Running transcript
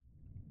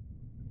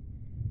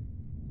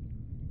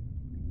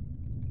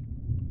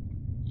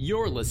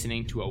You're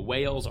listening to a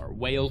Whales Are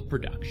Whales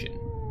production.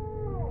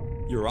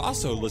 You're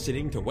also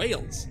listening to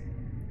Whales.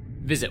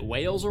 Visit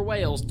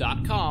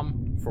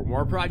whalesorwhales.com for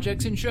more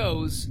projects and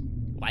shows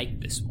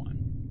like this one.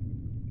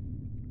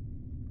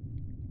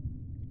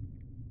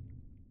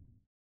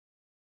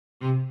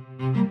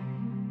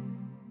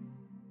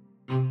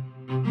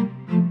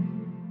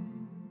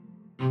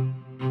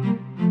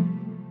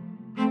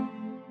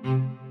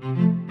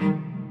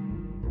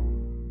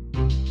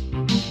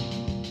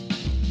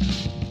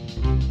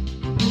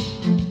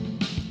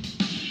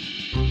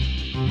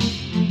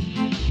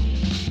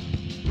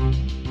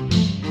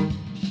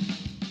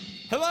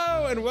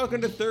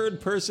 Welcome to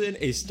Third Person,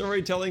 a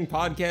storytelling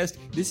podcast.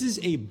 This is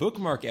a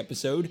bookmark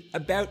episode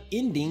about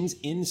endings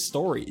in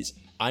stories.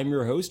 I'm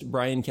your host,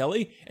 Brian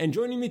Kelly, and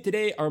joining me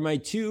today are my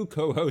two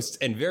co-hosts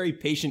and very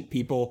patient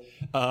people.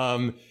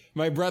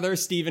 My brother,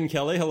 Stephen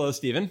Kelly. Hello,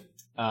 Stephen.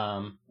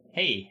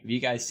 Hey, have you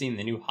guys seen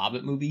the new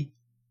Hobbit movie?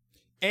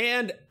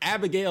 And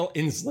Abigail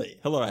Inslee.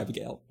 Hello,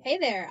 Abigail. Hey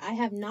there. I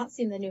have not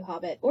seen the new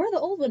Hobbit, or the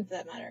old one for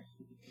that matter.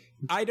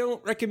 I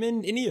don't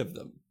recommend any of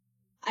them.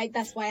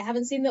 That's why I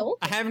haven't seen the old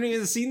one. I haven't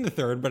even seen the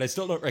third, but I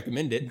still don't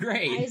recommend it.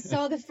 Great. I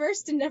saw the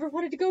first and never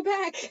wanted to go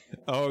back.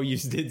 Oh, you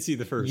did see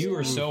the first. You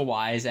were so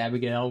wise,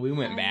 Abigail. We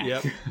went back.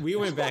 Yep, we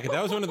went back.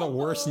 That was one of the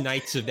worst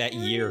nights of that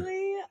year.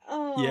 Really?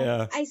 Oh,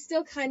 yeah. I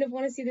still kind of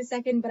want to see the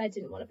second, but I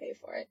didn't want to pay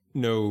for it.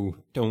 No,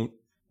 don't.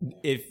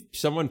 If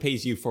someone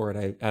pays you for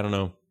it, I don't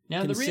know.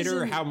 Now,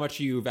 consider how much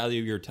you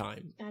value your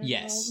time. I don't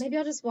know. Maybe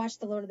I'll just watch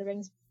The Lord of the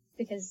Rings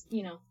because,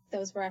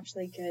 those were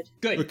actually good.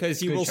 Good.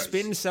 Because you will choice.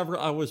 spend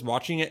several hours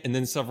watching it and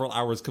then several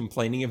hours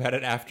complaining about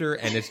it after,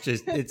 and it's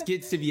just, it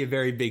gets to be a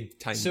very big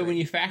time. So when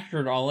you factor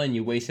it all in,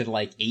 you wasted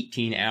like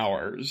 18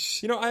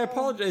 hours. I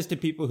apologize to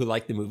people who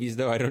like the movies,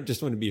 though. I don't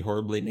just want to be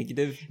horribly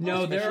negative.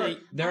 No, there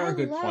are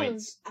good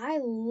points. I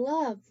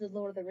love the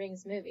Lord of the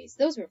Rings movies.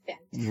 Those were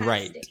fantastic.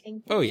 Right.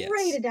 And yes.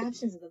 Great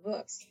adaptations of the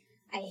books.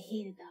 I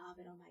hated The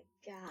Hobbit. Oh my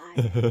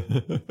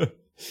God.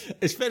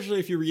 Especially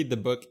if you read the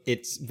book,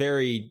 it's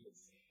very...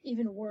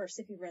 Even worse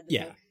if you read the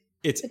book. Yeah,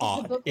 it's because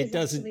odd. The book it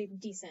doesn't actually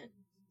decent.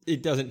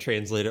 It doesn't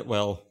translate it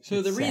well.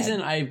 So the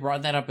reason I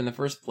brought that up in the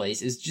first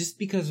place is just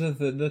because of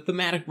the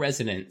thematic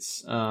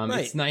resonance.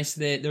 Right. It's nice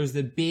that there's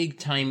the big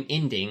time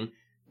ending,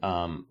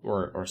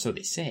 or so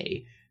they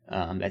say.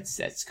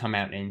 That's come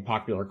out in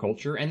popular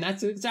culture, and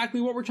that's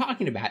exactly what we're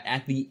talking about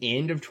at the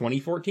end of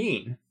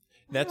 2014.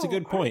 That's a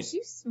good point. Aren't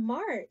you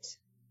smart?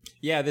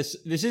 Yeah, this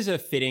is a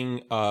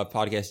fitting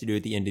podcast to do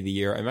at the end of the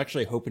year. I'm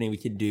actually hoping we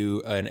could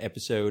do an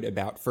episode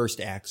about first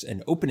acts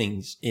and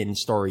openings in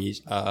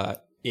stories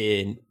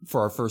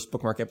for our first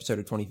bookmark episode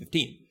of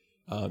 2015.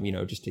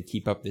 Just to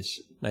keep up this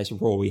nice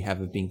role we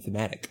have of being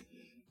thematic.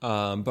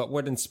 But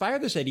what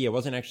inspired this idea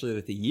wasn't actually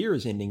that the year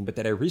is ending, but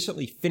that I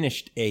recently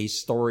finished a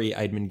story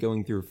I'd been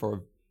going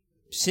through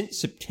since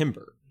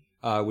September.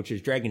 Which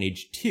is Dragon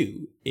Age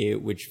 2,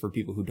 which, for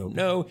people who don't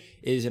know,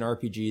 is an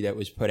RPG that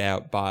was put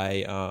out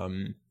by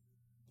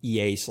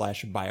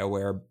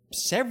EA/BioWare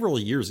several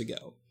years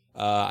ago.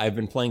 I've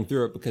been playing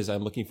through it because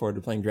I'm looking forward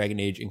to playing Dragon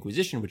Age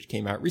Inquisition, which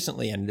came out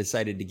recently, and I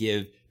decided to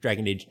give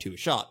Dragon Age 2 a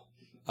shot.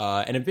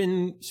 And I've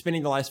been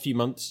spending the last few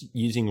months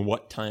using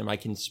what time I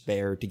can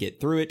spare to get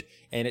through it,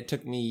 and it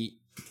took me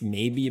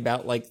maybe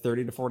about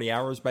 30 to 40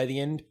 hours by the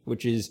end,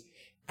 which is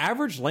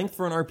average length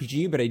for an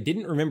RPG, but I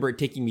didn't remember it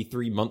taking me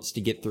 3 months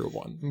to get through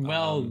one.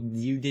 Well,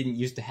 you didn't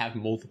used to have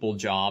multiple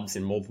jobs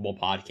and multiple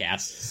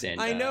podcasts, and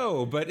I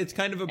know, but it's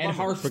kind of a bummer. And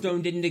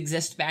Hearthstone didn't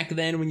exist back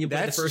then when you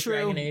played the first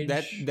Dragon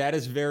Age. That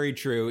is very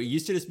true. It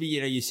used to just be,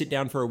 you sit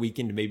down for a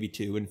weekend, maybe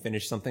two, and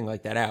finish something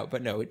like that out.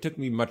 But no, it took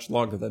me much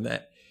longer than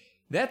that.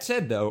 That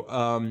said,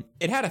 though,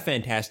 it had a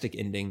fantastic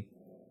ending.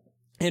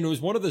 And it was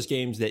one of those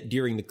games that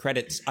during the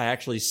credits, I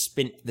actually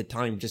spent the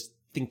time just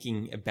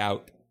thinking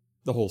about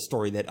the whole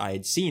story that I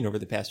had seen over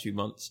the past few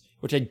months,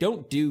 which I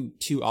don't do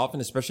too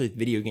often, especially with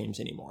video games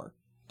anymore.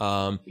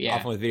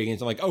 Often with video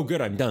games, I'm like, oh,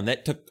 good, I'm done.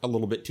 That took a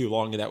little bit too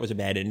long, and that was a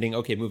bad ending.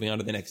 Okay, moving on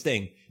to the next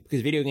thing.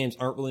 Because video games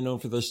aren't really known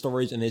for those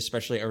stories, and they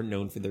especially aren't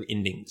known for their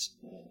endings.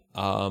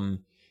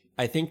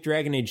 I think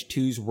Dragon Age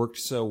 2's worked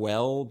so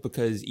well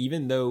because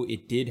even though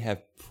it did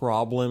have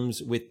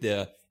problems with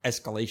the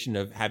escalation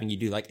of having you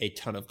do a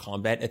ton of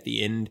combat at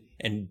the end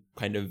and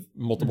kind of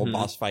multiple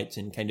boss fights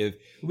and kind of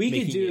we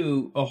could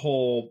do a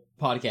whole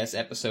podcast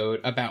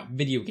episode about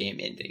video game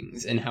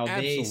endings and how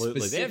they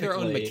have their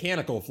own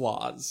mechanical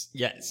flaws,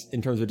 yes,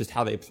 in terms of just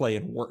how they play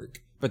and work.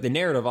 But the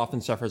narrative often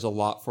suffers a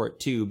lot for it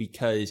too,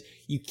 because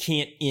you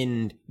can't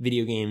end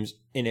video games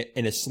in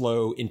a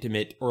slow,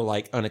 intimate, or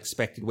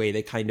unexpected way.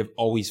 They kind of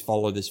always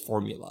follow this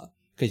formula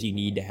because you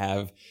need to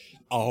have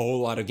a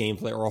whole lot of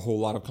gameplay or a whole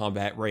lot of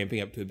combat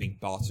ramping up to a big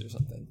boss or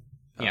something.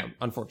 Yeah.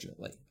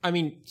 Unfortunately. I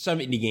mean, some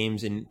indie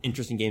games and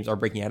interesting games are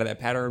breaking out of that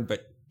pattern,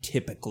 but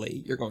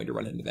typically you're going to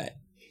run into that.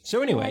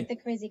 So anyway. I like the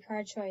crazy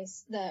card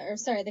choice,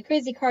 the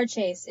crazy card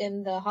chase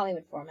in the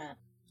Hollywood format.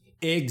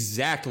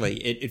 Exactly.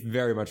 It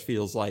very much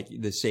feels like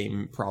the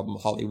same problem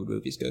Hollywood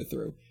movies go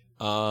through.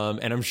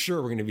 And I'm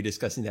sure we're going to be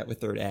discussing that with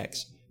Third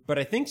Acts. But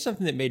I think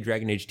something that made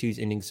Dragon Age 2's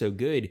ending so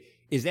good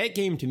is that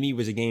game to me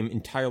was a game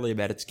entirely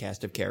about its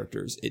cast of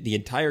characters. The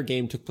entire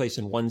game took place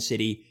in one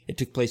city. It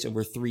took place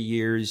over 3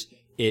 years.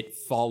 It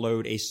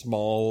followed a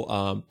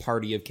small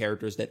party of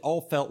characters that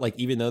all felt like,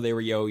 even though they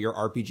were your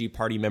RPG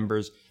party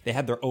members, they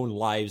had their own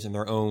lives and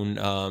their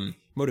own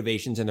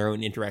motivations and their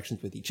own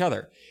interactions with each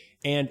other.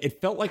 And it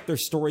felt like their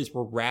stories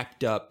were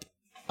wrapped up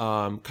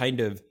kind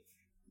of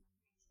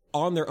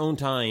on their own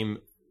time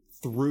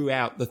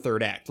throughout the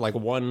third act. Like,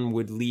 one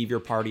would leave your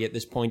party at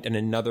this point and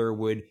another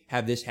would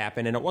have this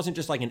happen. And it wasn't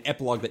just like an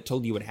epilogue that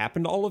told you what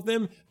happened to all of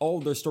them. All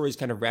of their stories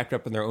kind of wrapped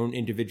up in their own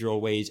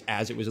individual ways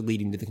as it was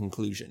leading to the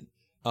conclusion.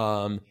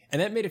 And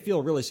that made it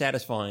feel really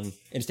satisfying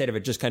instead of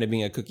it just kind of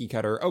being a cookie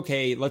cutter.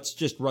 Okay, let's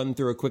just run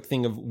through a quick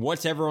thing of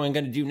what's everyone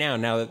going to do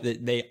now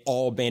that they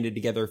all banded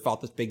together,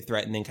 fought this big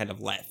threat, and then kind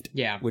of left.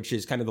 Yeah. Which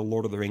is kind of the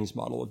Lord of the Rings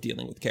model of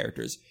dealing with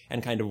characters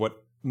and kind of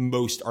what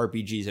most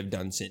RPGs have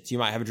done since. You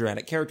might have a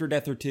dramatic character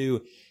death or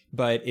two,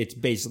 but it's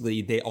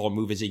basically they all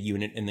move as a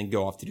unit and then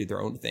go off to do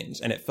their own things.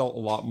 And it felt a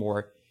lot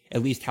more,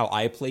 at least how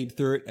I played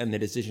through it and the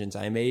decisions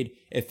I made,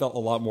 it felt a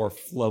lot more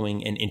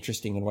flowing and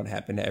interesting in what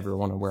happened to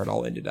everyone and where it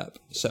all ended up.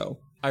 So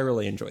I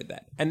really enjoyed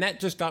that. And that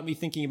just got me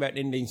thinking about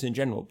endings in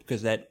general,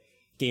 because that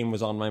game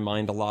was on my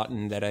mind a lot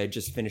and that I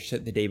just finished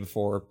it the day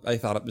before I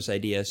thought up this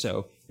idea.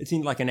 So it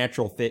seemed like a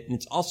natural fit. And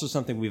it's also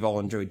something we've all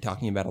enjoyed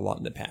talking about a lot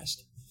in the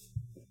past.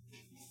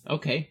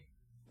 Okay.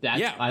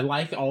 Yeah. I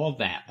like all of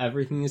that.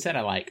 Everything you said,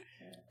 I like.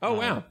 Oh,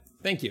 wow.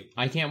 Thank you.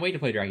 I can't wait to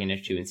play Dragon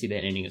Age 2 and see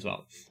that ending as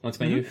well. Once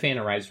my new fan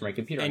arrives for my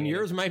computer. And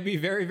yours might be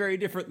very, very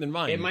different than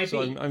mine. It might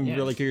so be. I'm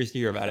really curious to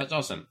hear about That's it.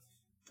 awesome.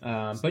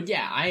 But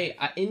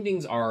yeah,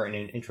 endings are an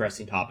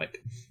interesting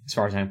topic as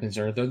far as I'm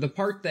concerned. They're the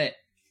part that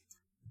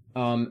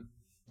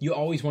you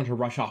always want to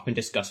rush off and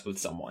discuss with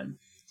someone.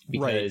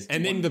 Because right.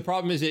 And then the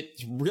problem is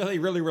it's really,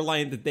 really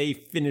reliant that they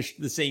finish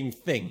the same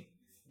thing.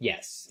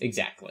 Yes,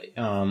 exactly.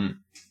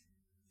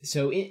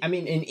 So, an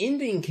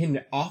ending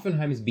can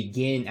oftentimes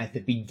begin at the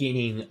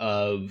beginning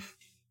of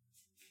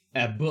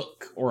a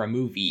book or a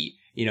movie.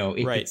 You know,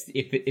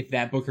 if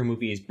that book or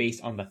movie is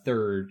based on the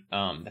third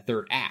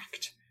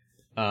act.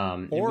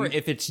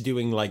 If it's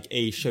doing like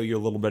a show you a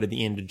little bit at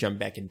the end to jump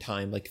back in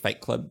time, like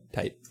Fight Club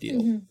type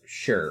deal. Mm-hmm.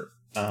 Sure.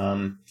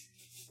 And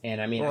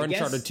or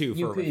Uncharted 2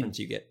 for a reference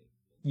you get.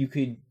 You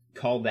could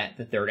call that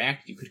the third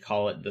act. You could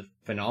call it the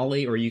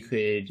finale, or you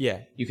could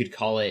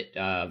call it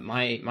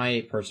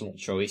my personal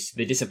choice,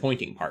 the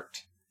disappointing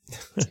part.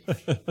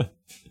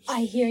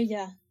 I hear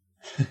ya.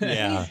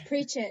 Yeah.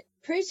 Please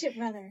preach it,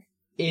 brother.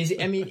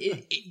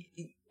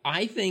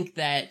 I think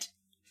that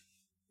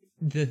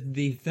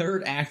the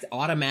third act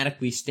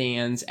automatically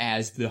stands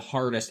as the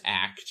hardest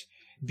act,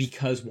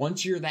 because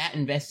once you're that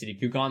invested,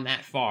 if you've gone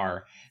that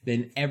far,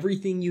 then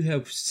everything you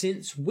have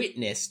since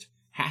witnessed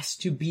has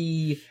to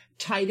be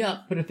tied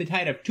up. But if they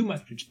tie it up too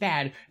much, it's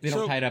bad. If they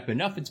don't tie it up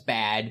enough, it's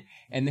bad.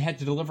 And they had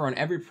to deliver on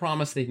every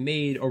promise they've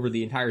made over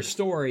the entire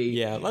story.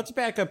 Yeah, let's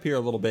back up here a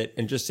little bit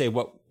and just say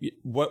what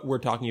we're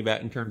talking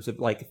about in terms of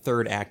like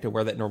third act and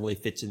where that normally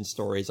fits in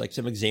stories, like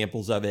some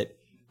examples of it,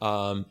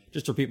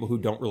 just for people who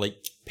don't really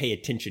pay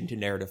attention to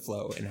narrative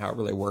flow and how it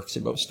really works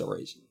in most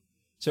stories.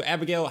 So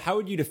Abigail, how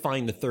would you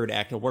define the third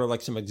act, and what are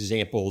like some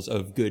examples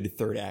of good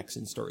third acts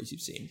in stories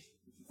you've seen?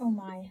 Oh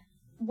my.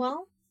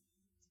 Well,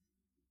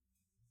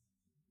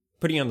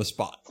 putting you on the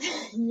spot.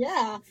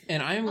 Yeah.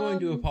 And I am going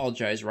to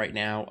apologize right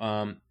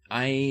now.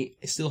 I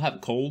still have a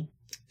cold,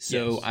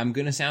 so yes. I'm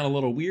going to sound a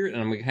little weird,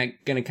 and I'm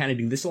going to kind of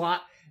do this a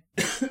lot.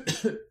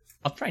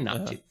 I'll try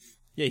not to.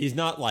 Yeah, he's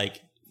not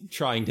like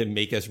trying to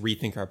make us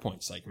rethink our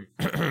points. Like,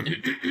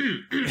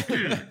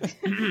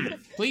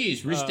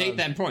 please restate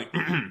that point.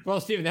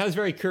 Well, Stephen, that was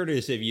very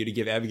courteous of you to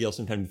give Abigail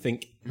some time to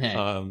think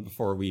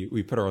before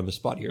we put her on the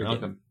spot here. You're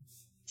welcome.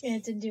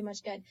 It didn't do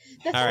much good.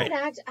 The third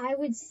act, I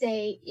would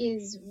say,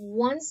 is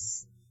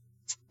once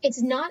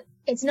it's not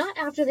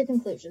after the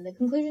conclusion. The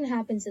conclusion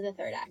happens in the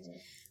third act.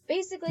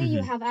 Basically,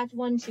 you have Act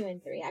 1, 2,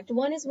 and 3. Act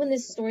 1 is when the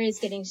story is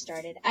getting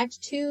started.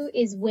 Act 2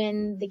 is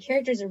when the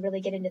characters are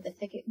really getting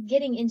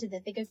into the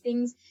thick of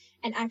things.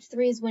 And Act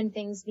 3 is when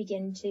things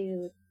begin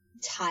to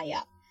tie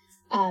up.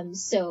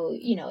 So,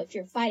 if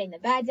you're fighting the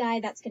bad guy,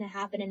 that's going to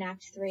happen in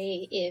Act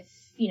 3. If,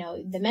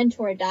 the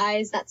mentor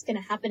dies, that's going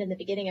to happen in the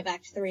beginning of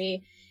Act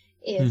 3.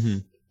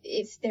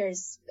 If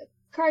there's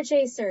a car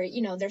chase or,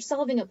 they're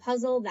solving a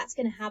puzzle, that's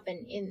going to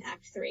happen in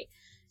Act 3.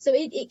 So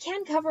it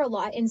can cover a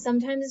lot, and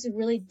sometimes it's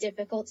really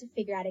difficult to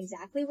figure out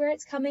exactly where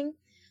it's coming,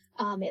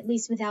 at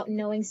least without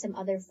knowing some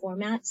other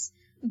formats.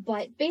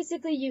 But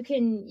basically you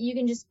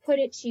can just put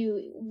it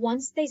to,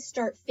 once they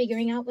start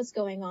figuring out what's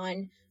going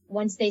on,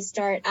 once they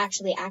start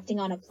actually acting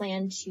on a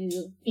plan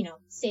to,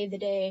 save the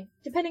day,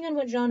 depending on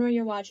what genre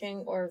you're watching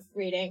or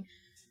reading,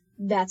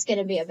 that's going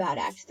to be about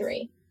Act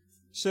 3.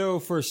 So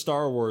for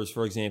Star Wars,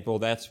 for example,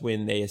 that's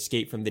when they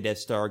escape from the Death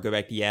Star, go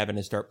back to Yavin,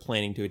 and start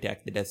planning to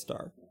attack the Death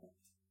Star.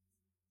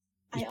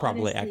 I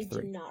probably honestly Act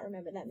 3. do not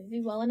remember that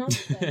movie well enough.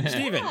 But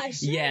Steven. yeah,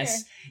 sure.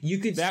 Yes, you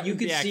could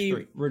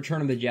see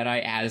Return of the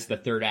Jedi as the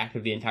third act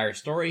of the entire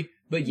story.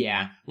 But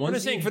yeah, I'm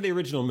just saying for the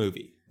original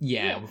movie.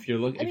 Yeah, if you're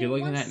looking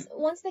at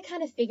once they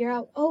kind of figure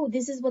out, oh,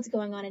 this is what's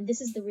going on and this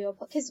is the real,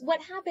 because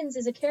what happens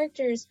is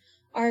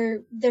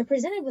they're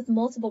presented with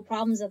multiple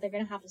problems that they're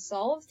going to have to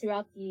solve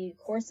throughout the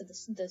course of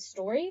the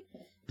story.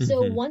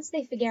 So once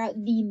they figure out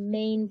the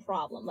main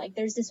problem, like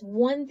there's this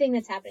one thing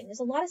that's happening,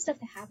 there's a lot of stuff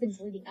that happens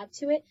leading up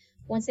to it.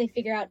 Once they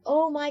figure out,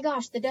 oh my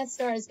gosh, the Death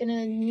Star is going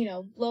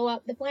to, blow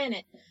up the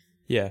planet.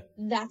 Yeah.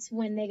 That's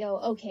when they go,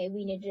 okay,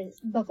 we need to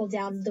buckle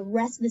down. The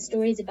rest of the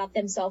story is about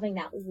them solving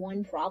that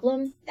one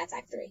problem. That's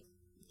Act 3.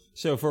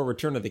 So for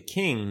Return of the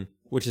King,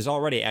 which is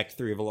already Act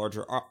 3 of a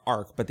larger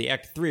arc, but the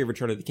Act 3 of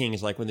Return of the King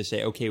is like when they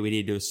say, okay, we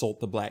need to assault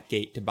the Black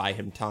Gate to buy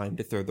him time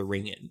to throw the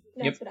ring in.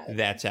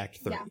 That's Act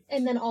 3. Yeah,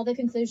 and then all the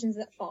conclusions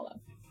that follow.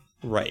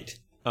 Right.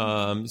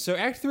 So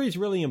Act 3 is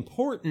really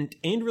important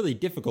and really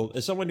difficult.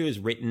 As someone who has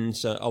written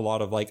a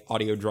lot of like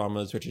audio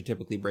dramas, which I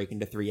typically break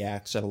into 3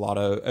 acts, and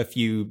a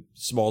few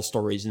small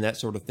stories and that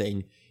sort of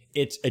thing,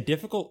 it's a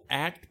difficult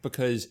act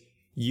because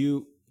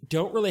you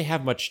don't really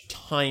have much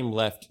time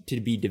left to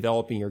be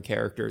developing your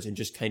characters and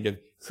just kind of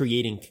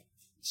creating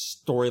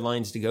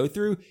storylines to go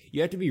through.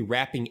 You have to be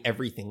wrapping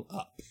everything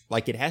up.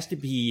 Like, it has to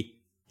be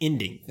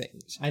ending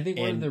things. I think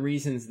one of the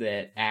reasons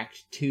that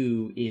Act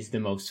 2 is the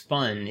most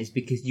fun is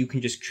because you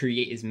can just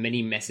create as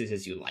many messes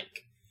as you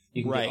like.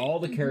 You can get all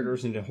the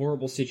characters into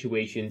horrible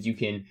situations. You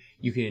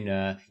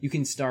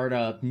can start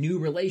up new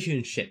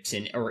relationships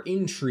or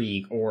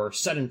intrigue or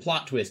sudden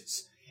plot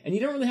twists, and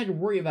you don't really have to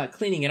worry about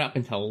cleaning it up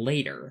until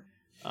later.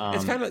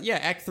 It's kind of,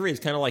 Act 3 is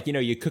kind of like,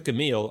 you cook a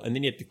meal and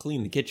then you have to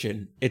clean the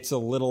kitchen. It's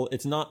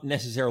not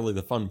necessarily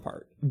the fun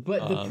part.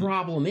 But the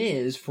problem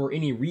is, for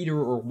any reader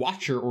or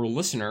watcher or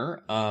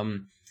listener,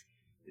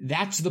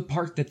 that's the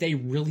part that they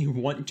really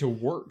want to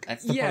work.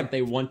 That's the part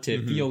they want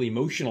to feel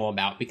emotional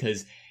about,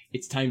 because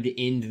it's time to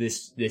end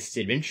this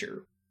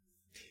adventure.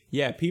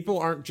 Yeah, people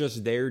aren't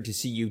just there to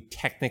see you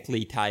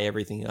technically tie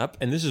everything up.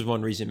 And this is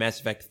one reason Mass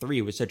Effect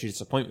 3 was such a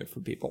disappointment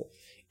for people.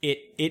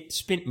 It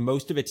spent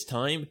most of its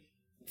time,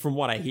 from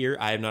what I hear,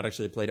 I have not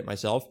actually played it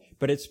myself,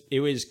 but it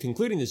was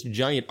concluding this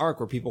giant arc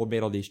where people had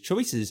made all these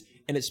choices,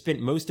 and it spent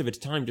most of its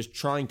time just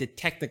trying to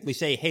technically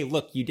say, hey,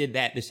 look, you did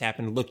that, this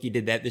happened, look, you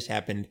did that, this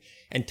happened,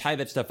 and tie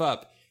that stuff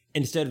up,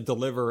 instead of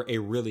deliver a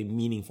really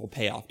meaningful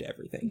payoff to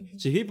everything.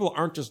 So people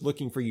aren't just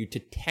looking for you to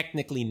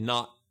technically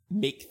not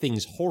make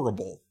things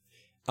horrible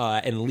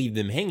and leave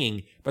them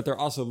hanging, but they're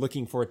also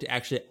looking for it to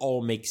actually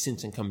all make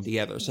sense and come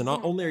together. So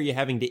not only are you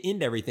having to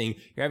end everything,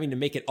 you're having to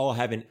make it all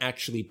have an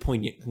actually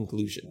poignant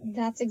conclusion.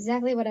 That's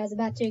exactly what I was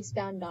about to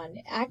expound on.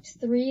 Act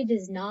 3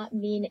 does not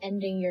mean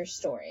ending your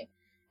story.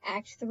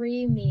 Act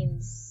 3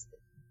 means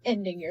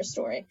ending your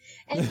story.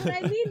 And what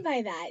I mean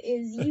by that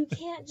is you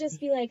can't just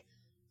be like,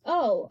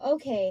 oh,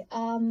 okay,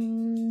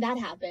 that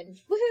happened.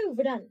 Woohoo,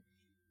 we're done.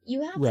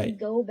 You have to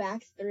go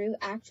back through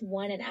Act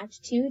 1 and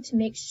Act 2 to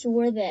make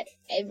sure that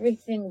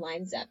everything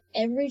lines up.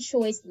 Every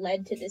choice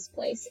led to this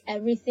place.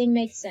 Everything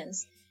makes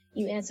sense.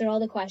 You answer all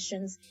the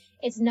questions.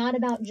 It's not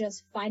about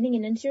just finding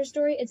an end to your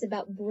story. It's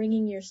about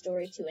bringing your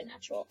story to a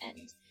natural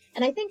end.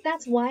 And I think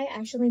that's why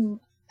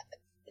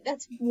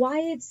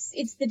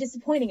it's the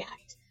disappointing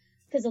act.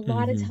 Because a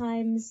lot of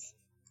times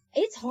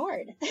it's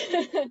hard.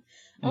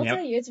 I'll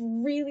tell you, it's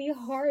really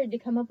hard to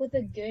come up with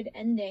a good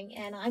ending,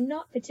 and I'm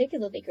not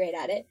particularly great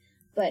at it.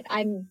 But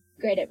I'm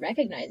great at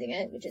recognizing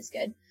it, which is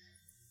good.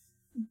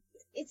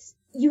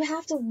 You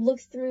have to look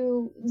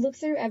through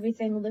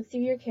everything, look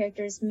through your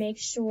characters, make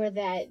sure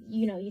that,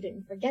 you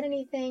didn't forget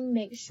anything,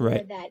 make sure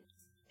that,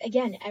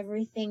 again,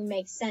 everything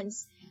makes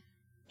sense.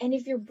 And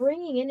if you're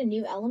bringing in a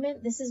new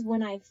element, this is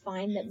when I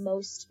find that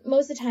most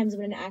of the times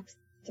when an Act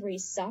 3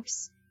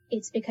 sucks,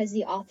 it's because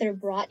the author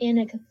brought in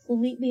a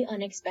completely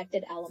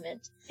unexpected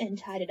element and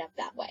tied it up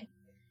that way.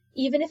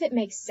 Even if it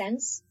makes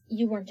sense,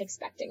 you weren't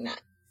expecting that.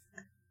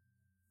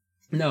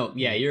 No,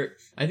 yeah,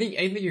 I think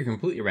you're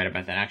completely right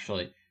about that,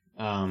 actually.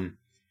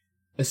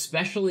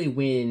 Especially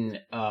when,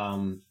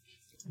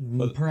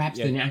 perhaps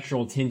the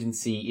natural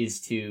tendency is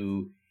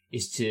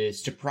to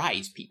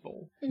surprise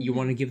people. You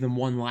want to give them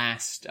one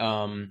last,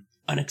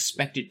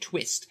 unexpected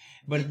twist.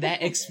 But if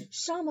that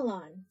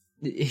Shyamalan.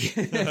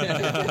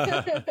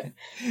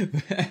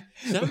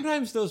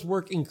 Sometimes those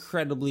work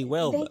incredibly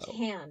well, They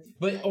can.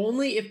 But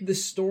only if the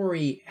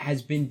story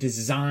has been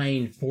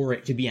designed for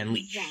it to be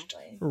unleashed.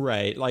 Exactly.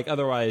 Right. Like,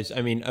 otherwise,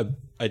 I mean,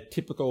 a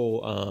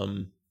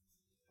typical,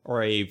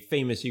 or a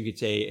famous, you could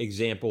say,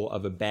 example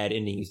of a bad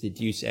ending is the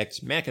Deus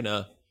Ex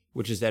Machina,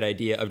 which is that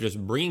idea of just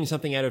bringing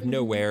something out of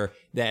nowhere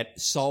that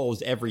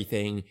solves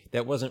everything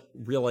that wasn't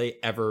really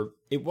ever,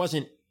 it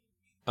wasn't,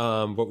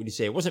 what would you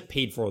say? It wasn't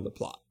paid for in the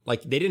plot.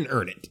 Like, they didn't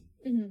earn it.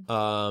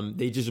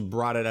 They just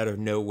brought it out of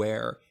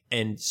nowhere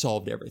and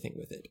solved everything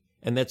with it.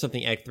 And that's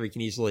something Act 3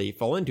 can easily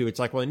fall into. It's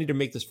like, well, I need to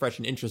make this fresh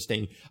and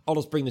interesting. I'll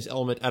just bring this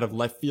element out of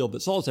left field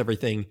that solves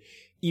everything,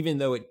 even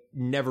though it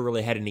never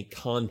really had any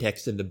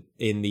context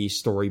in the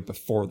story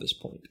before this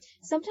point.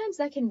 Sometimes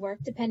that can work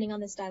depending on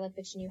the style of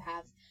fiction you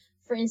have.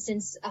 For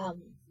instance,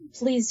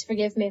 please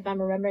forgive me if I'm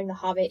remembering The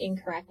Hobbit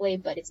incorrectly,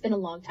 but it's been a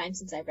long time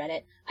since I've read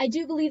it. I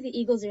do believe the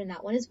Eagles are in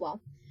that one as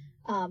well.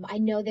 I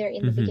know they're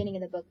in the beginning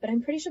of the book, but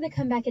I'm pretty sure they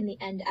come back in the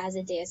end as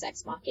a Deus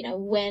Ex Machina.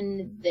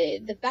 When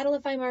the Battle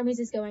of Five Armies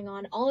is going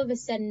on, all of a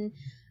sudden,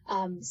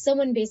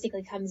 someone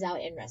basically comes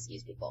out and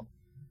rescues people.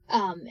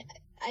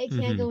 I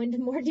can't go into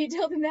more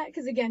detail than that,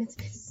 because again, it's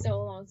been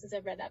so long since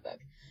I've read that book.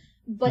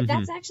 But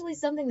that's actually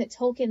something that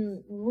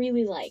Tolkien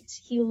really liked.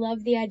 He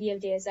loved the idea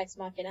of Deus Ex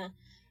Machina,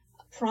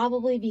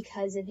 probably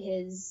because of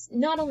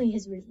not only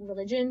his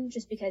religion,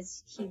 just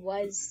because he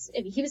was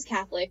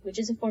Catholic, which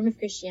is a form of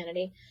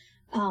Christianity.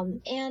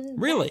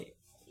 And really?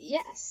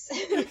 Yes.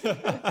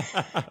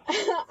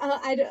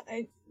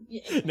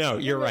 No,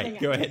 you're right.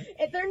 Go ahead.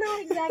 They're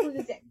not exactly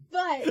the same,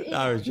 but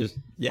I was just,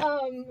 yeah.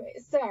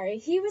 Sorry.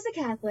 He was a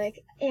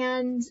Catholic,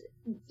 and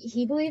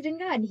he believed in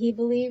God. He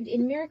believed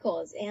in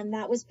miracles, and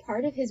that was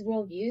part of his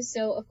worldview.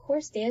 So, of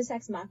course, Deus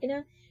Ex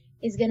Machina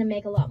is going to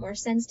make a lot more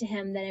sense to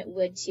him than it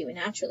would to a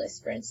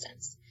naturalist, for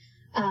instance.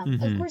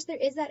 Of course, there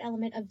is that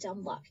element of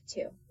dumb luck,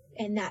 too.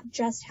 And that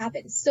just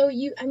happens. So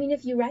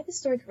if you write the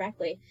story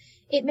correctly,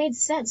 it made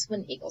sense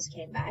when the Eagles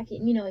came back.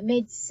 It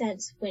made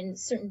sense when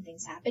certain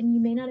things happened. You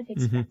may not have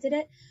expected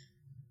it,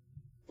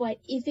 but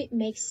if it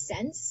makes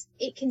sense,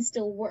 it can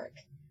still work,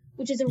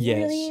 which is a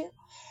really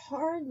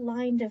hard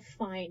line to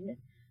find,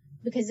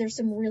 because there's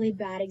some really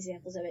bad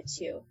examples of it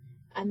too.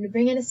 I'm going to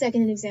bring in a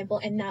second example,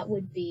 and that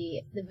would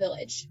be The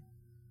Village.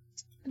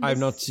 I've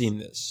not seen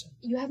this.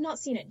 You have not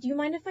seen it. Do you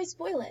mind if I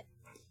spoil it?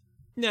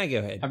 Nah, go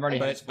ahead. I've already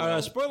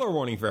had spoiler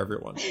warning for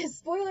everyone.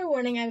 Spoiler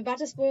warning, I'm about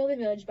to spoil The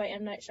Village by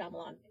M. Night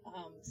Shyamalan.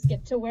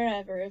 Skip to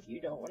wherever if you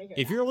don't want to hear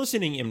If you're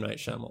listening, M. Night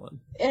Shyamalan.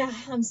 Yeah,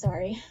 I'm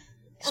sorry.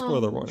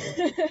 Spoiler warning.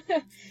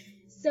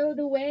 So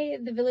the way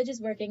The Village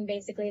is working,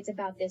 basically, it's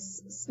about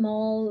this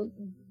small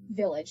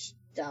village,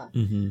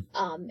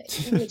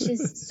 which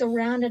is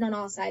surrounded on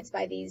all sides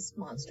by these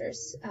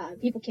monsters.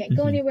 People can't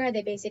go anywhere.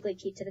 They basically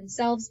keep to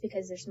themselves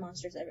because there's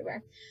monsters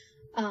everywhere.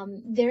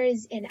 There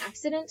is an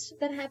accident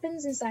that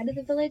happens inside of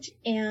the village,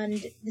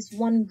 and this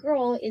one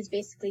girl is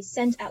basically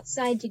sent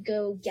outside to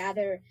go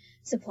gather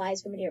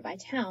supplies from a nearby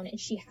town, and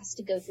she has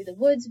to go through the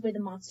woods where the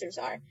monsters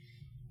are.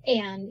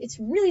 And it's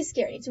really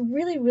scary. It's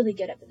really, really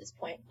good up to this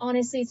point.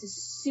 Honestly, it's a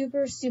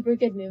super, super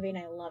good movie, and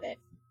I love it.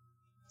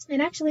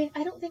 And actually,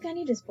 I don't think I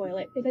need to spoil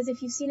it, because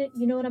if you've seen it,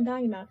 you know what I'm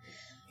talking about.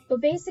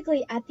 But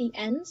basically, at the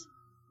end,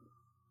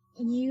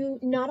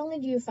 not only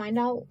do you find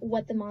out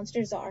what the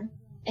monsters are,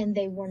 and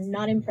they were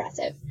not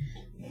impressive,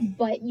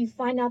 but you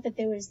find out that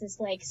there was this,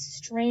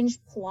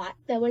 strange plot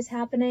that was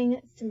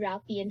happening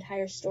throughout the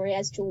entire story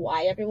as to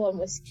why everyone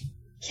was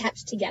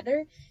kept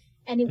together.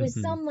 And it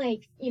was some,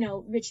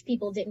 rich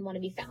people didn't want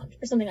to be found,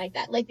 or something like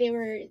that. Like, they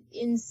were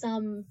in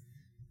some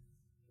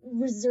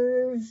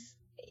reserve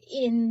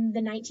in the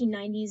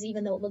 1990s,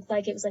 even though it looked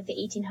like it was, the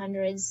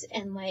 1800s,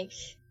 and,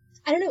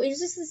 I don't know, it was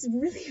just this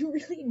really,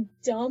 really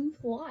dumb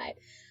plot.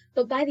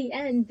 But by the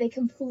end, they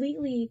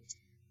completely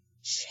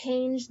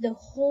changed the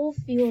whole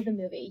feel of the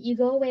movie. You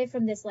go away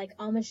from this,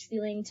 Amish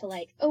feeling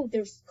to, oh,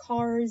 there's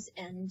cars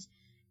and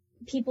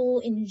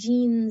people in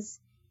jeans,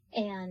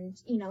 and,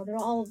 they're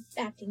all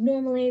acting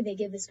normally. They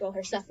give this girl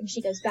her stuff, and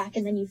she goes back,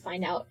 and then you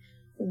find out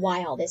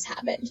why all this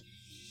happened.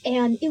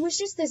 And it was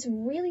just this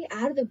really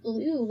out of the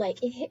blue,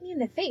 it hit me in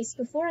the face.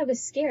 Before I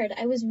was scared,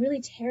 I was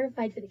really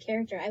terrified for the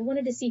character. I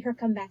wanted to see her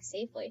come back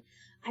safely.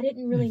 I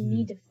didn't really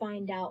need to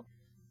find out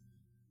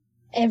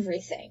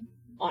everything,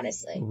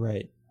 honestly.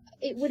 Right.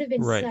 It would have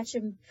been such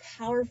a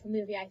powerful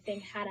movie, I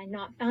think, had I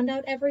not found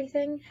out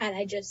everything, had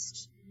I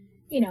just,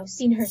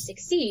 seen her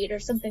succeed or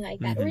something like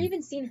that, or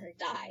even seen her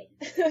die.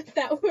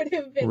 That would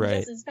have been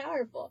just as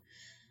powerful.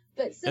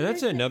 But so, and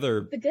that's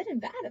the good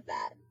and bad of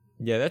that.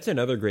 Yeah, that's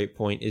another great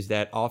point, is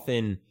that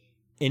often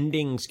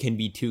endings can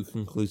be too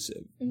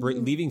conclusive.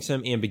 Leaving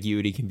some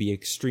ambiguity can be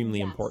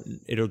extremely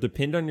important. It'll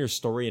depend on your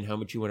story and how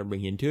much you want to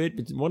bring into it,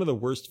 but one of the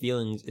worst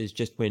feelings is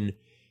just when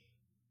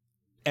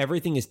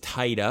everything is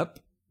tied up,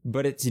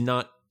 but it's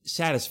not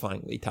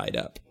satisfyingly tied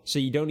up. So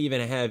you don't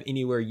even have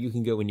anywhere you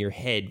can go in your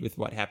head with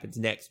what happens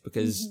next,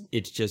 because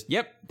it's just,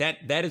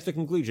 that is the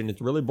conclusion.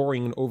 It's really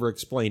boring and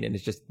over-explained, and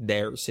it's just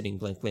there sitting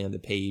blankly on the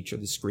page or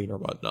the screen or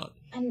whatnot.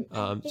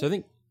 So I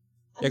think...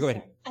 Yeah, go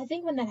ahead. I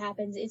think when that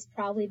happens, it's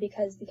probably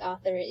because the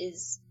author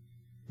is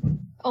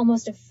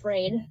almost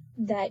afraid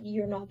that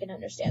you're not going to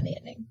understand the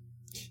ending.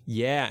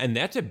 Yeah, and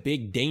that's a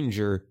big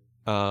danger.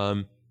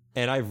 And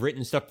I've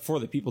written stuff before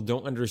that people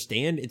don't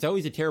understand. It's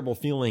always a terrible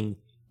feeling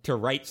to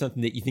write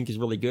something that you think is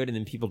really good and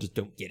then people just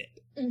don't get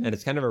it. And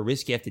it's kind of a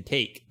risk you have to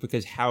take,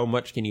 because how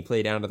much can you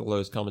play down to the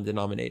lowest common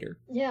denominator?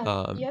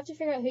 Yeah, you have to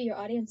figure out who your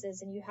audience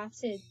is, and you have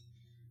to...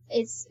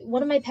 It's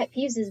one of my pet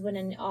peeves is when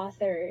an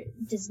author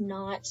does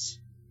not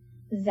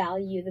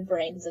value the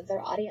brains of their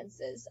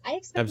audiences. I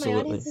expect my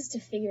audiences to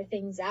figure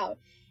things out.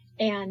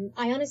 And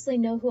I honestly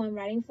know who I'm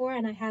writing for,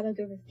 and I have a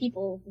group of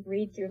people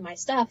read through my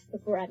stuff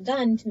before I'm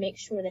done to make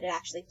sure that it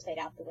actually played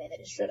out the way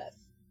that it should have.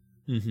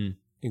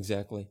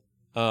 Exactly.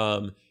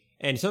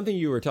 And something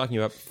you were talking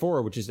about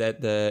before, which is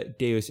that the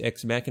Deus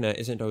Ex Machina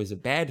isn't always a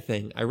bad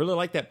thing. I really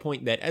like that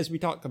point, that as we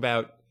talk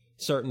about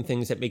certain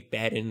things that make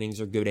bad endings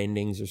or good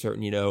endings, or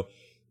certain,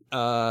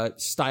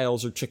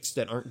 styles or tricks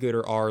that aren't good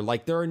or are.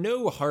 Like, there are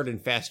no hard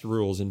and fast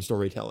rules in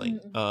storytelling.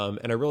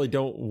 And I really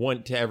don't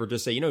want to ever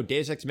just say,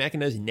 Deus Ex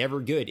Machina is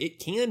never good. It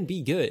can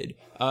be good,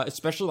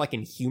 especially like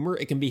in humor.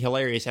 It can be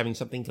hilarious having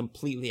something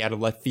completely out of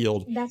left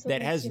field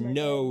that has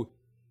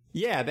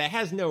that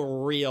has no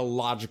real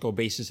logical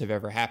basis of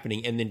ever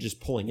happening, and then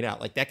just pulling it out.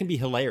 Like, that can be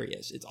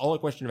hilarious. It's all a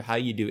question of how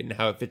you do it and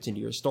how it fits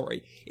into your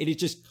story. It is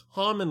just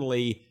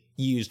commonly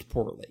used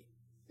poorly.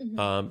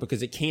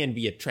 Because it can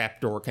be a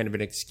trapdoor, kind of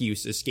an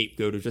excuse, a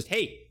scapegoat of just,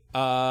 hey,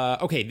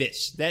 okay,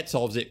 that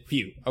solves it.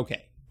 Phew.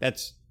 Okay.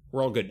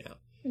 We're all good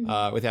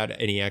now. Without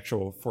any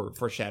actual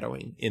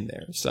foreshadowing in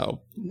there.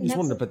 So just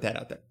wanted to put that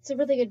out there. It's a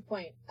really good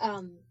point.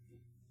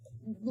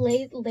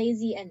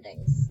 Lazy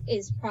endings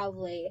is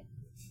probably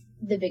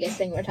the biggest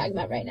thing we're talking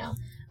about right now.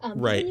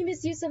 Right. When you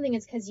misuse something,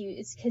 it's because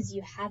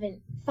you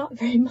haven't thought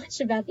very much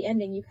about the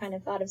ending. You kind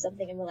of thought of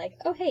something and were like,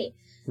 oh, hey,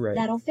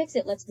 that'll fix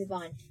it. Let's move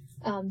on.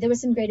 There was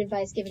some great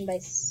advice given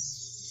by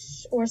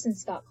Orson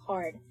Scott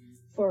Card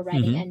for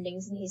writing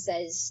endings, and he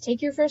says,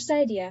 take your first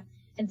idea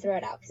and throw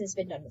it out, because it's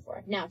been done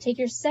before. Now, take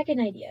your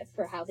second idea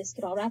for how this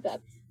could all wrap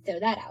up,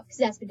 throw that out, because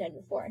that's been done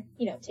before.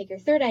 Take your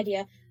third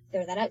idea,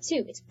 throw that out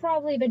too. It's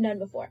probably been done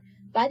before.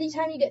 By the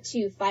time you get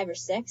to 5 or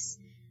 6,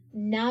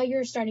 now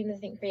you're starting to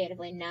think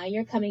creatively. Now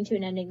you're coming to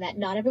an ending that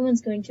not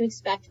everyone's going to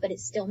expect, but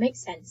it still makes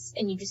sense,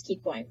 and you just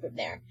keep going from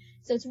there.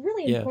 So it's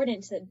really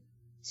important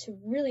to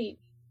really...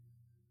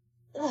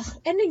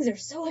 endings are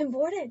so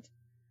important.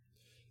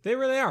 They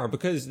really are,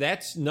 because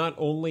that's not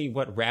only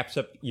what wraps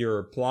up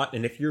your plot,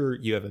 and if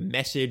you have a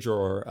message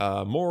or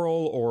a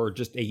moral or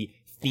just a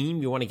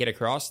theme you want to get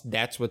across,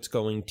 that's what's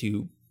going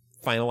to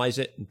finalize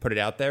it and put it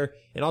out there.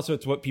 And also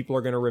it's what people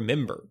are going to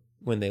remember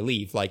when they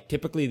leave. Like,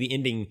 typically the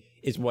ending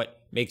is what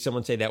makes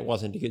someone say that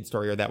wasn't a good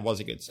story or that was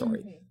a good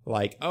story.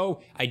 Like,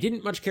 oh, I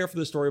didn't much care for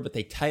the story, but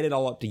they tied it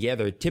all up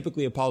together.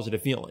 Typically a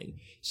positive feeling.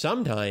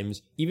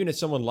 Sometimes, even if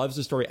someone loves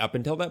the story up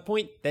until that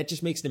point, that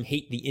just makes them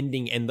hate the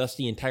ending and thus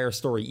the entire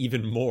story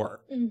even more.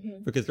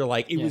 Because they're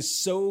like, it was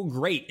so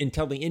great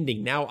until the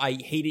ending. Now I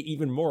hate it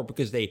even more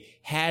because they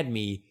had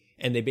me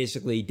and they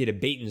basically did a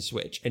bait and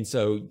switch. And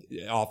so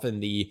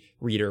often the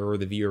reader or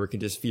the viewer can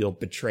just feel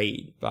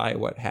betrayed by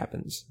what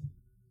happens.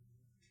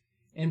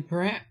 And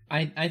perhaps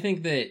I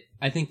think that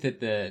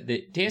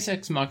the Deus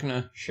Ex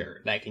Machina, sure,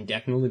 that can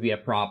definitely be a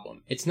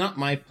problem. It's not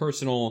my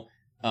personal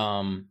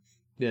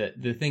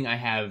the thing I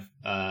have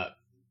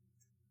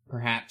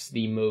perhaps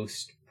the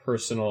most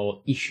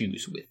personal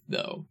issues with,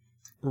 though.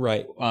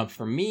 Right.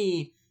 For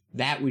me,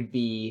 that would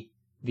be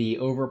the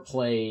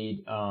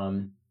overplayed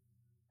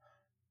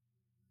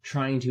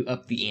trying to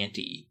up the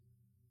ante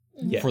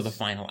for the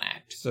final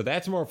act. So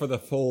that's more for the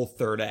full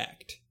third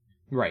act.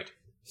 Right.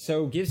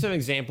 So give some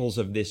examples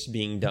of this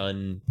being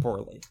done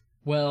poorly.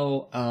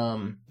 Well,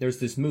 there's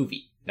this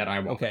movie that I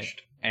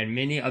watched, and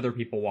many other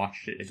people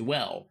watched it as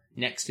well,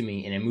 next to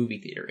me in a movie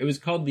theater. It was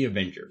called The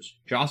Avengers.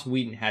 Joss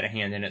Whedon had a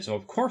hand in it, so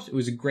of course it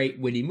was a great,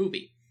 witty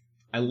movie.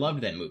 I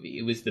loved that movie.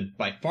 It was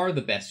by far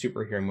the best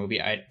superhero movie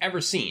I had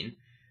ever seen.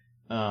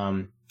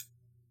 And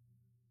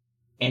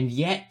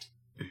yet,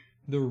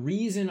 the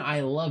reason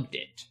I loved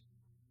it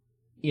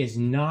is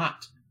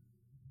not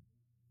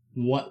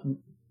what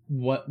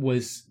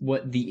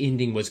the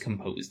ending was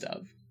composed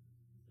of.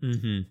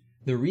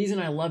 The reason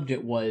I loved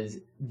it was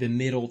the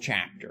middle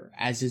chapter,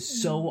 as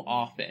is so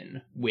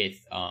often with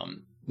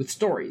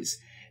stories.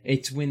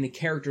 It's when the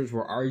characters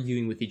were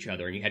arguing with each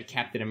other, and you had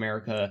Captain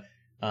America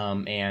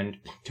and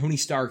Tony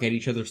Stark at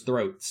each other's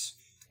throats,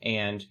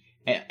 and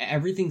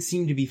everything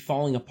seemed to be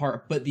falling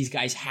apart, but these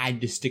guys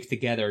had to stick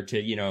together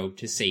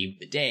to save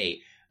the day.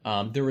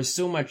 There was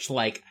so much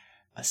like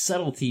a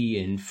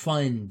subtlety and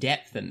fun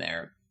depth in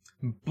there,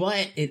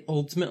 but it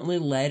ultimately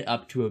led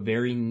up to a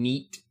very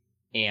neat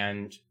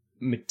and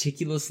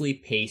meticulously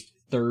paced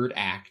third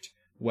act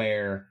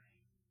where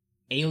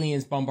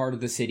aliens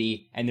bombarded the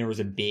city and there was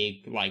a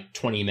big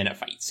 20-minute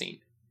fight scene.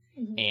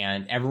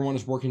 And everyone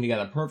was working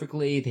together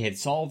perfectly. They had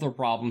solved their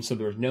problem, so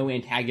there was no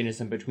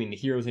antagonism between the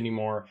heroes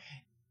anymore.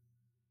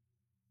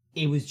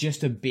 It was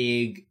just a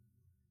big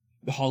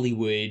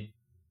Hollywood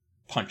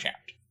punch-out.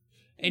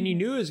 And you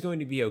knew it was going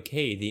to be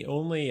okay. The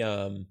only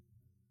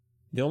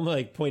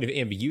point of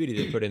ambiguity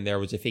they put in there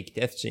was a fake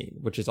death scene,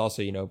 which is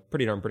also,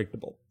 pretty darn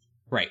predictable.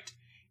 Right.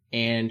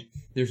 And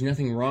there's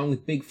nothing wrong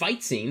with big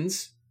fight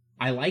scenes.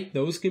 I like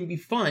those, can be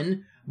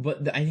fun,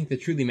 but I think the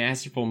truly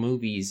masterful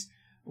movies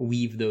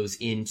weave those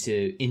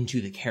into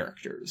the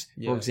characters.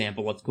 Yeah. For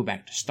example, let's go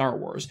back to Star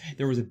Wars.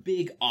 There was a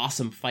big,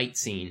 awesome fight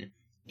scene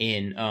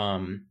in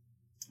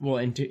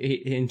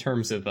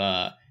terms of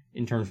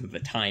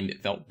the time,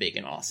 it felt big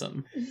and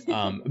awesome,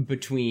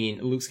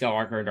 between Luke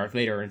Skywalker and Darth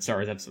Vader in Star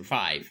Wars Episode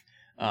 5.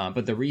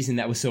 But the reason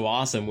that was so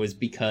awesome was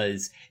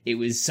because it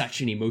was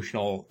such an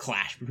emotional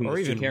clash between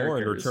those two characters. Or even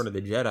more in Return of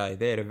the Jedi.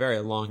 They had a very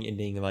long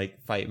ending,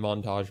 fight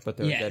montage, but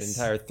there was that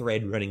entire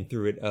thread running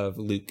through it of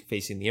Luke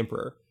facing the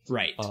Emperor.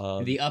 Right.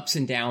 The ups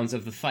and downs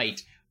of the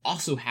fight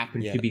also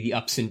happens to be the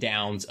ups and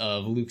downs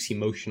of Luke's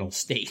emotional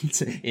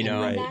state, you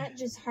know? And that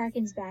just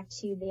harkens back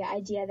to the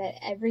idea that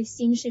every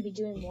scene should be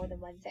doing more than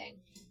one thing.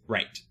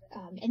 Right.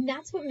 And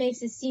that's what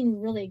makes a scene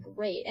really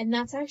great. And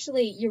that's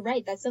actually, you're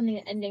right, that's something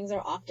that endings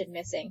are often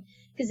missing.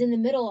 Because in the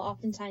middle,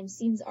 oftentimes,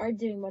 scenes are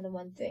doing more than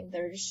one thing.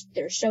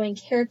 They're showing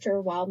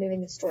character while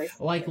moving the story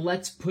forward. Like,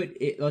 let's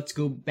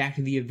go back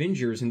to the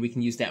Avengers, and we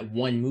can use that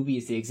one movie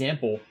as the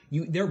example.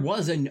 There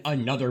was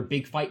another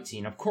big fight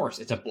scene. Of course,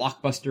 it's a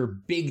blockbuster,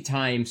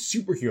 big-time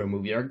superhero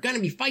movie. There are gonna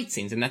be fight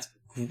scenes, and that's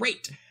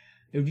great.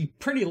 It would be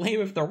pretty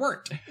lame if there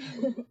weren't.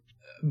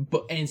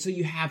 And so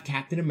you have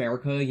Captain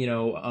America, you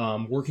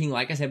know, working,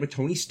 like I said, with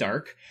Tony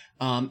Stark,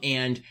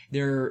 and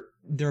they're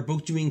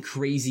both doing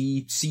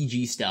crazy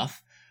CG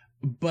stuff,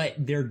 but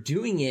they're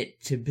doing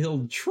it to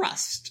build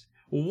trust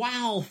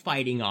while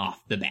fighting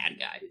off the bad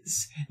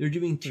guys. They're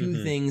doing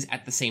two things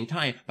at the same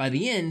time. By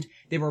the end,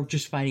 they were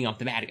just fighting off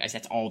the bad guys.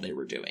 That's all they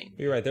were doing.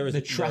 You're right. There was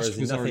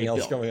nothing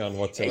else going on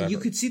whatsoever. And you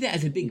could see that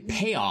as a big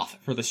payoff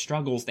for the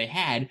struggles they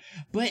had,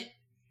 but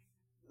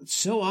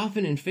so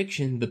often in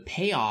fiction, the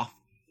payoff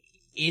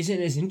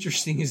isn't as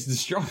interesting as the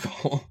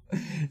struggle.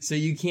 So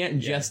you can't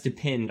just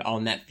depend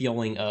on that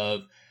feeling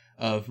of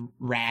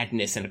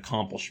radness and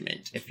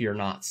accomplishment if you're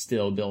not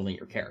still building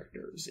your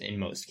characters in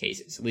most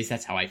cases. At least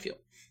that's how I feel.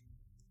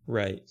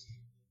 Right.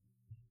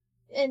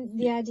 And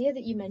the idea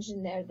that you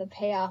mentioned there, the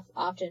payoff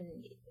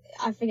often,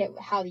 I forget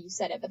how you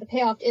said it, but the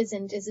payoff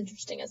isn't as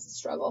interesting as the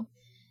struggle.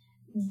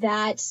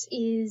 That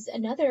is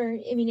another,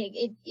 I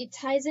mean, it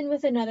ties in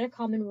with another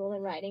common rule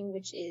in writing,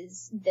 which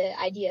is the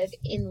idea of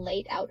in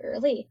late, out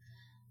early.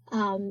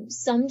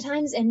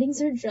 Sometimes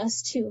endings are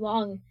just too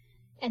long,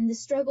 and the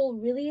struggle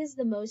really is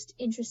the most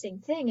interesting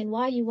thing, and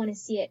while you want to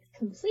see it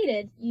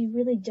completed, you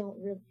really don't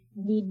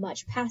need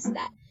much past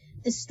that.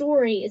 The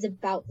story is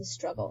about the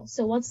struggle,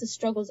 so once the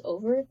struggle's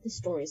over, the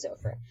story's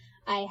over.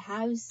 I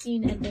have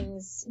seen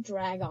endings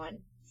drag on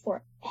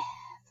forever.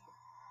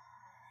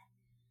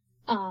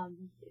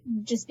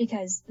 Just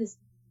because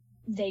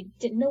they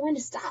didn't know when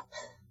to stop.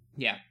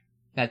 Yeah.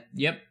 That's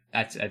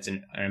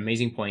an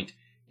amazing point.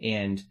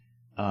 And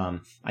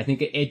I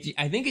think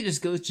it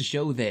just goes to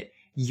show that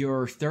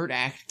your third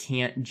act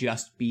can't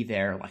just be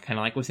there, like kind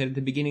of like we said at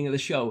the beginning of the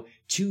show,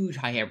 to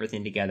tie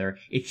everything together.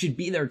 It should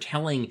be there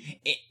telling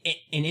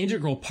an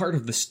integral part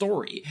of the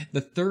story,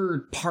 the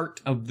third part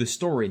of the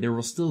story. There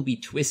will still be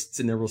twists,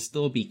 and there will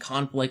still be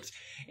conflict,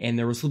 and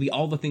there will still be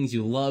all the things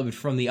you loved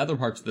from the other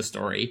parts of the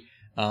story.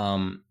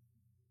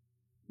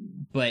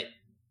 But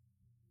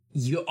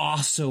you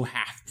also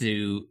have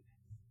to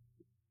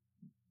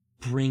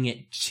bring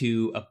it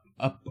to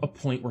a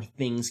point where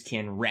things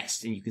can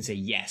rest, and you can say,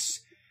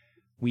 yes,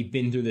 we've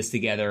been through this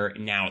together,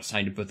 and now it's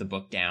time to put the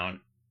book down,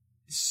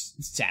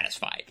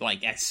 satisfied.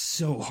 Like, that's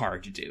so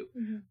hard to do.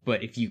 Mm-hmm.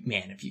 But if you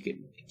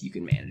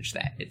can manage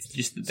that, it's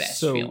just the best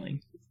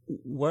feeling.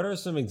 What are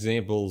some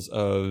examples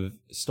of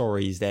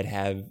stories that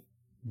have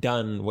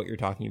done what you're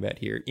talking about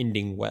here,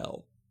 ending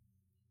well?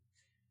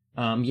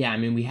 Yeah, I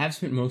mean, we have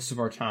spent most of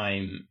our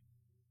time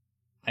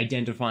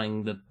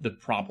identifying the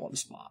problem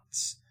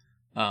spots.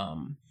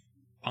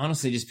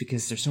 Honestly, just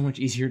because they're so much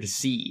easier to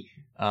see.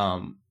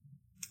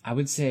 I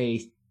would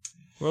say...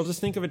 Well,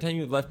 just think of a time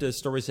you've left a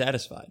story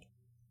satisfied.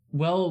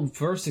 Well,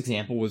 first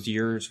example was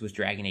yours with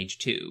Dragon Age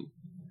 2.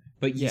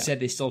 But you said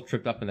they still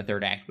tripped up in the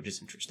third act, which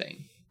is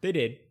interesting. They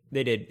did.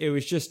 It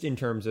was just in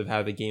terms of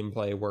how the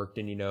gameplay worked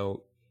and, you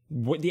know,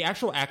 what the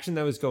actual action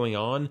that was going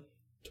on,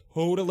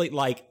 totally,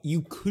 like,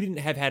 you couldn't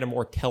have had a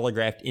more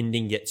telegraphed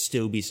ending yet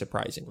still be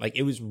surprising. Like,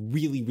 it was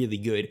really, really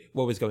good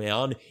what was going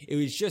on. It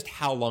was just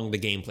how long the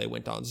gameplay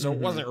went on. So it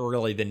wasn't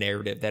really the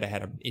narrative that I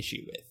had an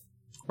issue with.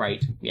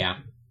 Right, yeah.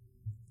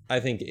 I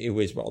think it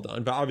was well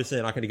done. But obviously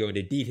I'm not going to go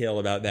into detail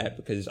about that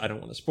because I don't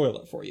want to spoil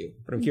it for you.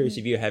 But I'm curious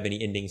if you have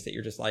any endings that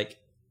you're just like,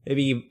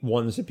 maybe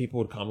ones that people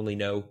would commonly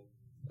know.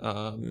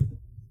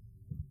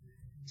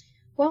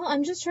 Well,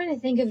 I'm just trying to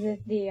think of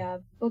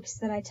the books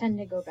that I tend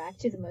to go back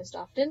to the most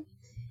often.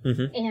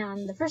 Mm-hmm.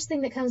 And the first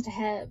thing that comes to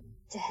head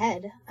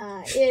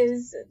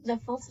is The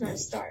Fault in Our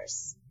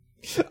Stars.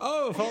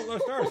 Oh, Fault in Our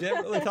Stars. We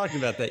haven't really talked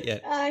about that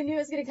yet. I knew it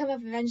was going to come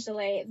up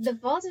eventually. The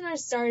Fault in Our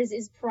Stars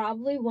is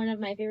probably one of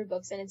my favorite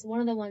books, and it's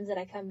one of the ones that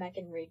I come back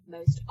and read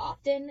most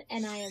often,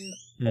 and I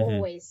am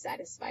always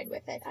satisfied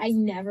with it. I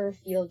never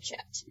feel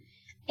chipped.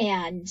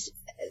 And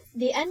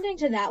the ending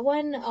to that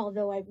one,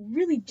 although I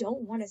really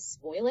don't want to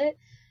spoil it,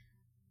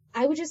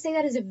 I would just say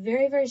that is a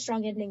very, very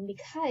strong ending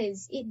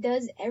because it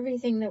does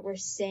everything that we're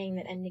saying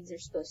that endings are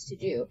supposed to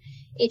do.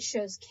 It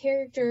shows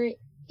character,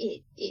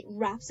 it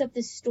wraps up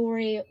the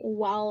story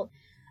while,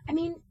 I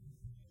mean,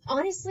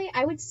 honestly,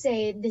 I would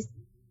say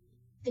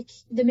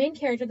the main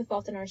character, The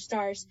Fault in Our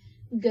Stars,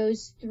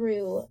 goes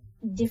through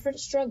different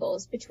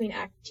struggles between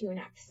Act 2 and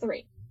Act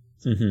 3.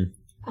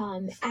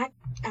 Mm-hmm.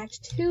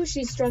 Act 2,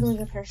 she's struggling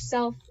with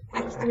herself.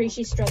 Act 3,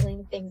 she's struggling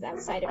with things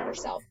outside of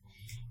herself.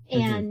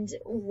 And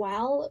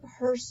while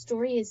her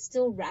story is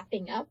still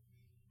wrapping up,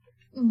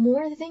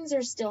 more things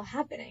are still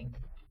happening.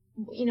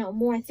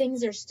 more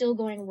things are still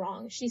going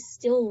wrong. She's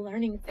still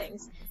learning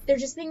things. They're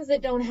just things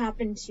that don't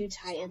happen to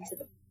tie into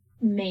the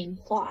main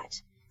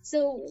plot.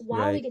 So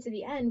while we get to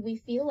the end, we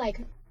feel like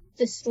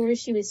the story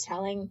she was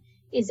telling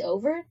is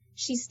over.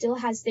 She still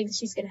has things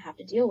she's going to have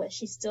to deal with.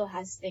 She still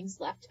has things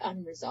left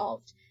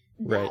unresolved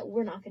that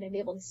we're not going to be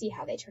able to see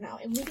how they turn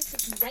out. And we get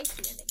to write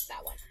the ending to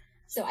that one.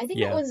 So I think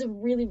that was a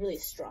really, really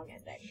strong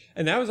ending.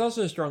 And that was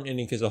also a strong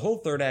ending because the whole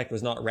third act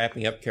was not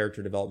wrapping up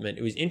character development.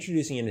 It was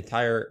introducing an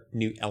entire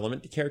new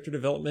element to character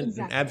development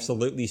and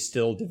absolutely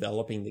still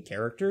developing the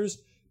characters.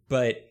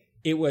 But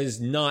it was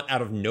not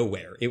out of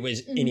nowhere. It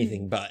was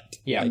anything but.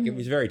 Yeah. Like, it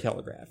was very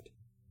telegraphed.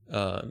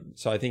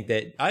 So I think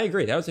that I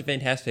agree. That was a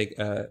fantastic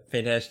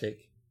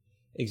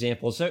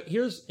example. So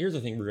here's the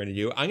thing we're going to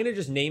do. I'm going to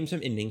just name some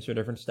endings for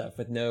different stuff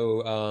with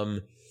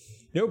no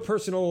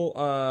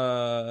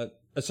personal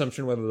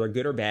assumption whether they're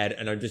good or bad,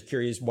 and I'm just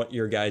curious what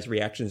your guys'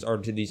 reactions are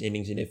to these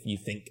endings and if you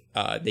think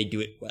they do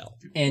it well.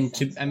 And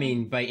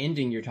by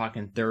ending, you're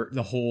talking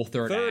the whole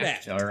third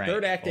act. All right.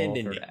 Third act and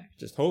ending.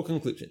 Just whole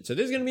conclusion. So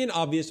this is going to be an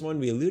obvious one.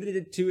 We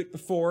alluded to it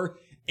before,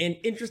 and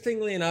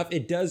interestingly enough,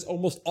 it does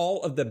almost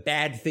all of the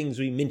bad things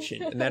we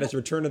mentioned, and that is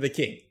Return of the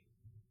King.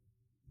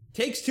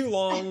 Takes too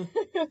long.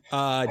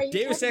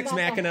 Deus Ex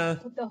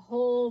Machina. The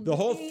whole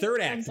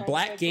third act,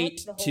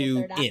 Blackgate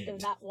to end.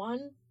 Of that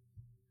one.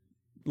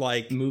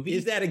 Like, movie?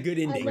 Is that a good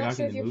ending? I'm not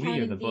sure if you're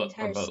counting the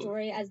entire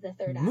story as the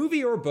third act.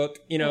 Movie or book,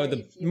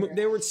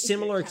 they were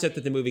similar except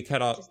that the movie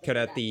cut out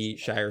the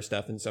Shire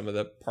stuff and some of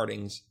the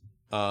partings.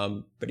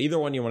 But either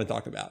one you want to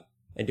talk about.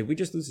 And did we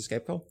just lose the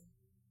Skype call?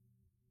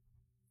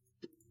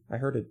 I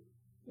heard it.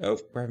 Oh,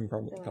 we're having a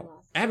problem with the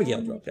call.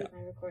 Abigail dropped out.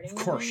 Of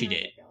course she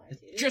did.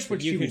 Just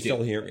what you can would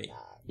still hear me.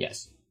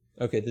 Yes.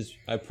 Okay,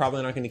 I'm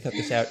probably not going to cut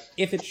this out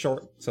if it's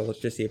short. So let's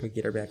just see if we can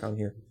get her back on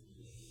here.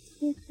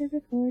 I'll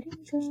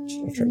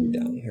turn you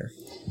down here.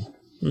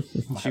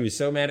 She was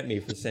so mad at me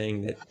for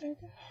saying that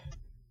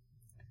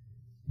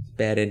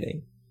bad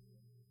ending.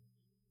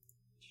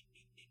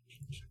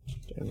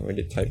 I'm going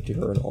to type to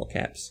her in all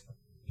caps.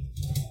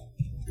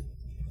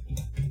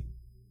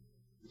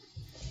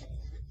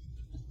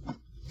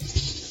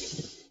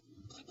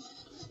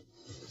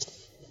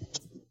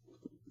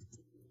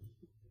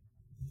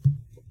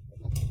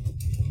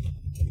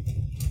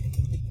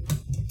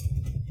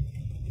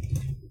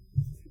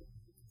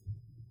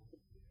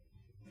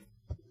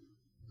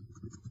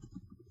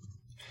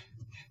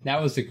 That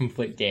was a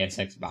complete Deus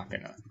Ex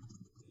Machina.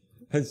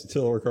 It's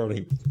still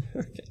recording.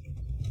 Okay.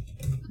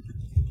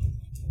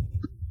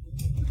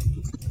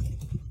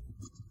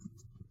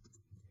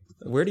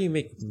 Where do you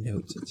make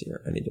notes? It's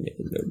here. I need to make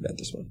a note about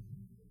this one.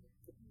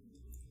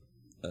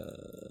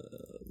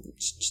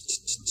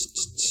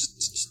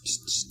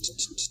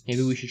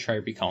 Maybe we should try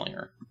recalling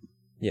her.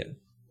 Yeah.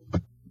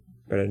 But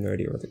I have no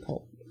idea what they're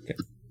called. Okay.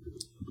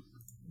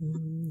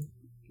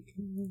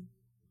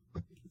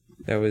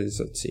 That was,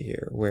 let's see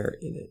here, where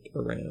in it?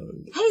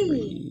 Around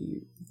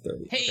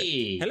 3:30.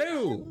 Hey! Hello!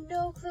 I have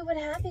no clue what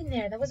happened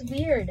there. That was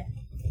weird.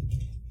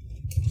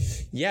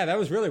 Yeah, that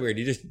was really weird.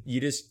 You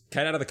just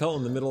cut out of the call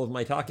in the middle of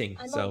my talking.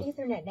 I'm on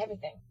Ethernet and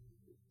everything.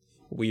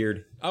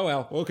 Weird. Oh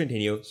well, we'll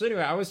continue. So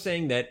anyway, I was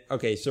saying that,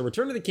 okay, so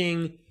Return of the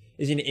King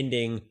is an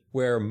ending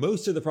where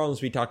most of the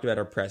problems we talked about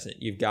are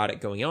present. You've got it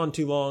going on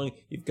too long.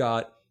 You've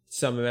got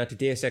some amount of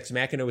Deus Ex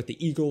Machina with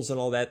the Eagles and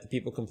all that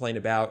people complain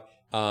about.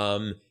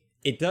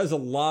 It does a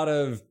lot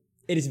of...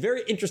 It is a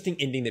very interesting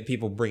ending that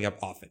people bring up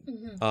often.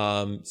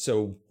 Mm-hmm.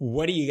 So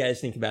what do you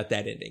guys think about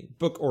that ending?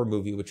 Book or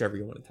movie, whichever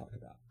you want to talk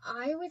about.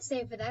 I would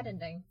say for that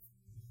ending,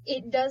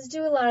 it does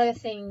do a lot of the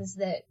things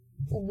that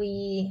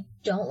we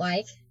don't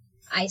like.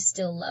 I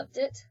still loved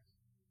it,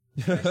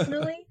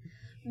 personally.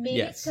 Maybe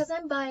it's because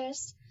I'm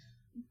biased,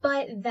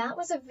 but that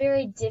was a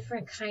very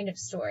different kind of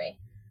story.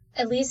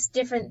 At least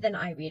different than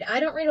I read. I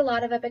don't read a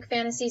lot of epic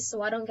fantasy,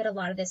 so I don't get a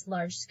lot of this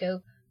large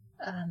scope.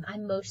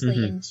 I'm mostly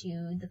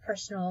into the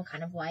personal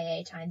kind of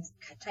YA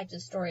types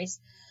of stories.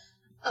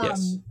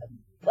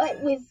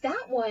 But with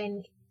that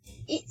one,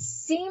 it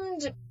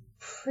seemed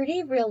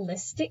pretty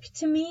realistic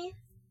to me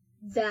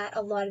that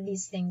a lot of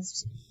these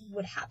things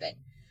would happen.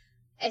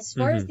 As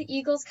far as the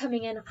Eagles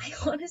coming in, I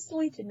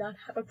honestly did not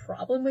have a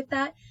problem with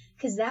that,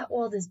 because that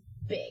world is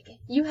big.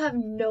 You have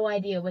no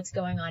idea what's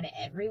going on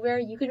everywhere.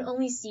 You can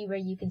only see where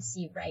you can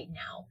see right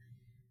now.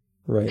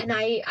 Right. And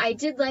I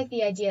did like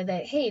the idea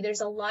that, hey,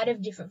 there's a lot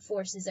of different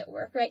forces at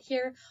work right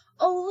here.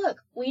 Oh,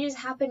 look, we just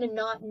happen to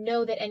not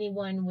know that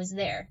anyone was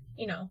there,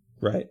 you know.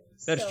 Right.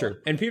 That's true.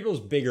 And people's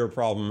bigger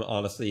problem,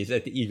 honestly, is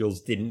that the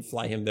Eagles didn't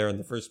fly him there in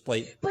the first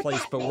place. But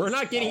we're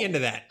not getting into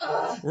that.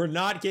 We're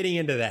not getting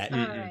into that. All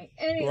right.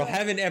 Anyway. We'll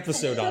have an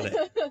episode on it.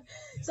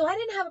 So I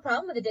didn't have a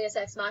problem with the Deus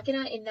Ex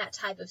Machina in that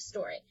type of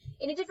story.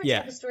 In a different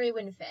type of story, it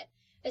wouldn't fit.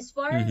 As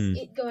far as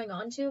it going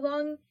on too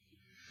long,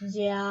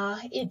 yeah,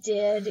 it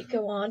did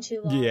go on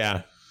too long.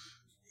 Yeah.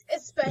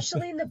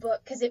 Especially in the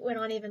book, because it went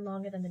on even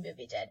longer than the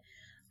movie did.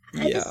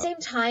 At the same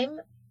time,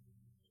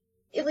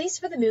 at least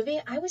for the movie,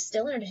 I was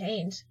still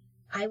entertained.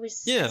 I was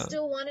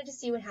still wanted to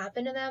see what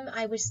happened to them.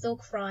 I was still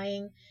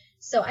crying.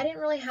 So I didn't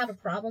really have a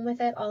problem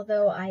with it,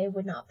 although I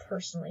would not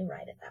personally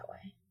write it that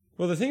way.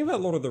 Well, the thing about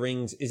Lord of the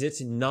Rings is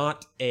it's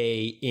not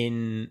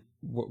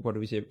what do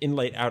we say, in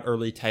late out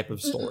early type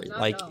of story.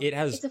 Like, it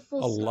has a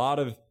lot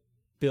of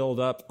build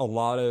up,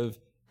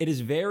 it is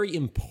very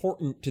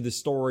important to the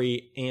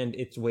story and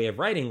its way of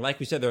writing. Like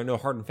we said, there are no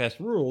hard and fast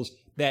rules.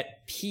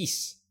 That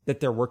peace that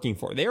they're working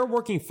for. They are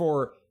working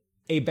for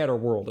a better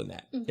world in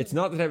that. Mm-hmm. It's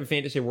not the type of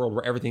fantasy world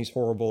where everything's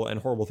horrible and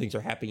horrible things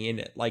are happening in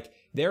it. Like,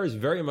 there is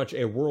very much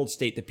a world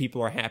state that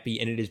people are happy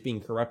and it is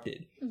being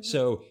corrupted. Mm-hmm.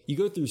 So you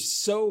go through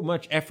so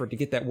much effort to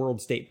get that world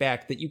state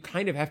back that you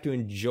kind of have to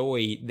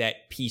enjoy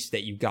that peace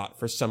that you got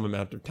for some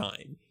amount of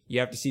time. You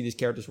have to see these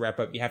characters wrap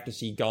up. You have to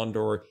see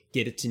Gondor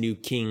get its new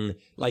king.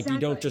 Like, exactly. You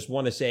don't just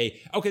want to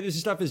say, okay, this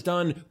stuff is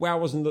done. Wow,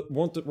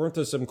 weren't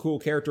there some cool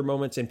character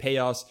moments and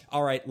payoffs?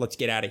 All right, let's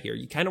get out of here.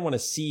 You kind of want to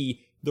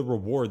see the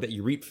reward that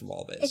you reap from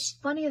all this. It's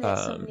funny that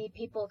so many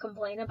people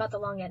complain about the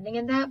long ending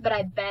in that, but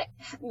I bet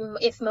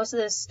if most of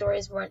those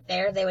stories weren't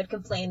there, they would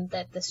complain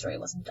that the story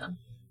wasn't done.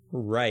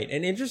 Right.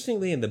 And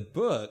interestingly, in the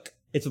book,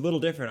 it's a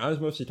little different. I was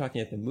mostly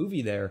talking about the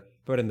movie there,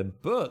 but in the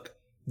book,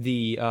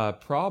 the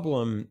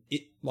problem,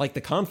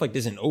 the conflict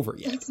isn't over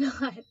yet. It's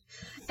not.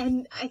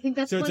 And I think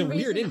that's one reason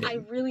weird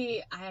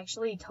ending. I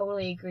actually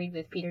totally agreed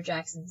with Peter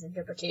Jackson's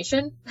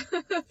interpretation.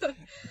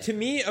 To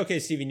me, okay,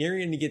 Stevie, you're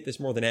going to get this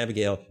more than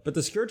Abigail, but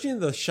the Scourging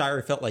of the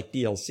Shire felt like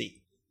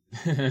DLC.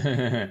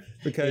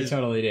 Because it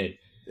totally did.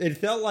 It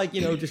felt like,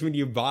 just when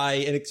you buy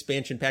an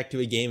expansion pack to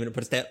a game and it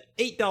puts that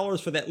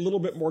 $8 for that little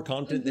bit more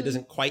content that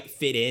doesn't quite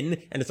fit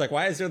in, and it's like,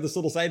 why is there this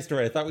little side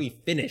story? I thought we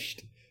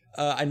finished.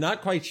 I'm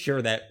not quite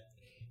sure that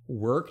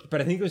worked,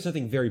 but I think it was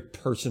something very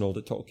personal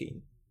to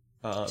Tolkien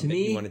to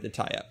me, he wanted to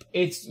tie up.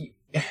 It's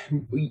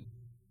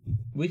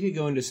we could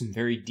go into some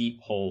very deep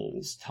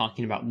holes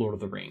talking about Lord of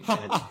the Rings, and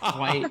it's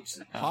quite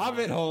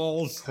hobbit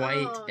holes.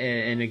 Quite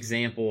an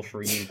example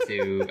for you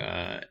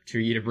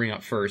to bring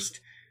up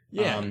first.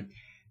 Yeah.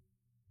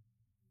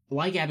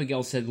 Like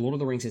Abigail said, Lord of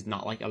the Rings is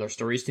not like other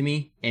stories to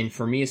me, and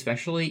for me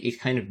especially, it's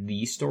kind of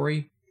the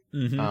story.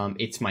 Mm-hmm.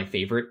 It's my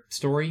favorite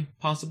story,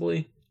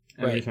 possibly.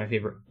 Right. It's my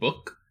favorite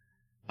book.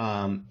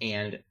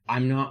 And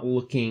I'm not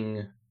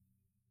looking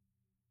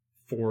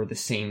for the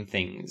same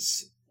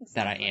things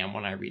that I am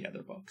when I read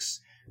other books.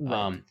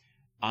 Right.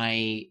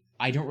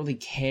 I don't really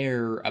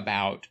care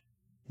about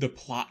the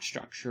plot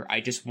structure.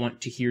 I just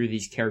want to hear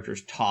these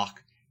characters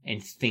talk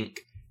and think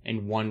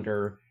and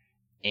wonder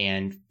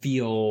and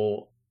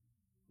feel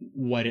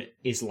what it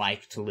is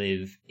like to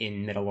live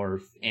in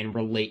Middle-earth and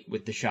relate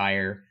with the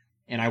Shire.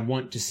 And I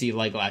want to see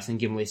Legolas and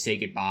Gimli say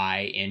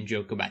goodbye and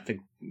joke about the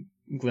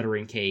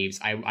glittering caves.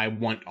 I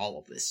want all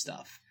of this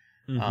stuff.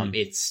 Mm-hmm.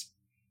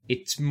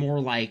 It's more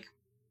like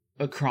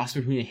a cross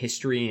between a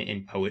history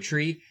and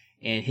poetry,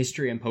 and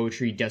history and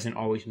poetry doesn't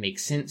always make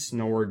sense,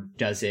 nor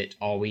does it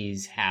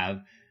always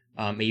have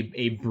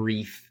a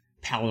brief,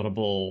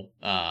 palatable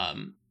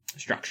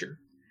structure.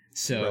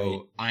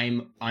 So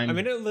right. I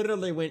mean, it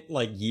literally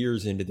went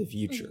years into the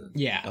future.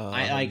 Yeah,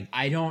 I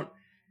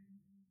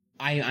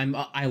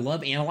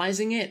love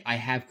analyzing it. I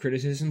have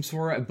criticisms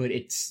for it, but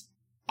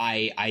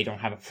I don't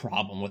have a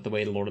problem with the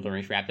way the Lord of the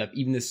Rings wrapped up.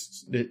 Even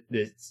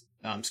the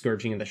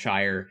Scourging of the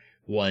Shire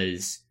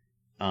was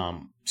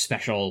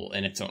special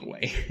in its own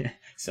way.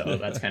 So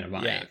that's kind of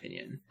my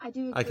opinion. I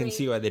do agree. I can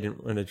see why they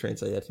didn't want to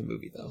translate that to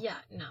movie, though. Yeah,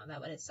 no,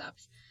 that would have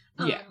sucked.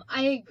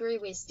 I agree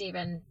with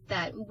Steven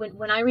that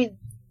when I read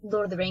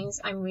Lord of the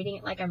Rings, I'm reading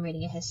it like I'm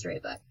reading a history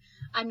book.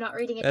 I'm not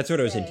reading it. That's what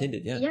it was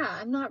intended, yeah. Yeah,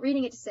 I'm not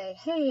reading it to say,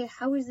 hey,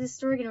 how is this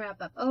story going to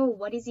wrap up? Oh,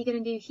 what is he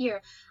going to do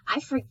here? I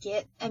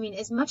forget. I mean,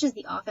 as much as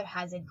the author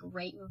has a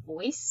great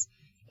voice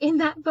in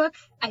that book,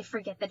 I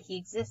forget that he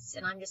exists.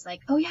 And I'm just like,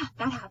 oh, yeah,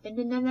 that happened,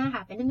 and then that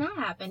happened, and that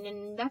happened,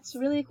 and that's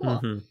really cool.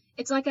 Mm-hmm.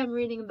 It's like I'm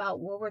reading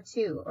about World War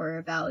II or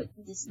about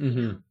this,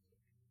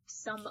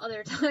 some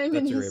other time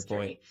in history. That's a great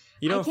point.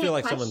 You don't feel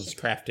like someone's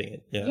crafting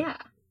it. Yeah. Yeah.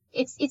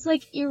 It's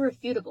like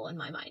irrefutable in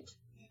my mind.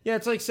 Yeah,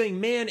 it's like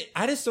saying, man,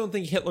 I just don't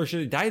think Hitler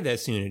should have died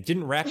that soon. It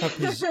didn't wrap up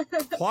his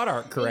plot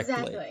arc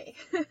correctly.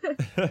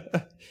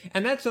 Exactly.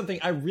 And that's something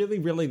I really,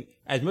 really,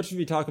 as much as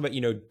we talk about,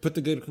 put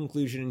the good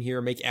conclusion in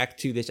here, make Act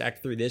 2 this,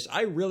 Act 3 this,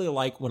 I really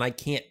like when I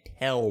can't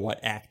tell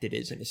what act it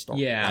is in a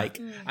story. Yeah.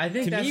 I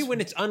think to me,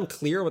 when it's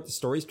unclear what the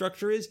story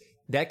structure is,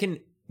 that can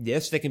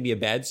be a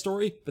bad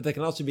story, but that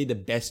can also be the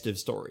best of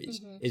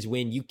stories, is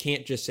when you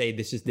can't just say,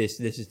 this is this,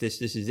 this is this,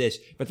 this is this,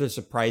 but they're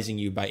surprising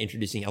you by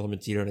introducing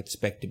elements you don't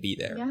expect to be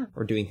there,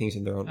 or doing things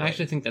in their own way. I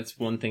actually think that's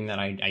one thing that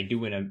I do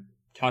want to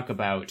talk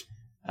about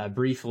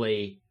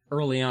briefly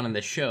early on in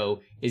the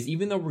show, is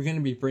even though we're going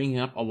to be bringing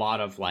up a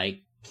lot of,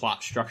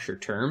 plot structure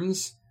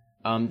terms,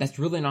 that's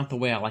really not the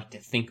way I like to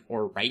think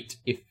or write,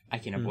 if I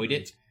can avoid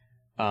it.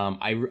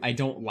 I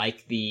don't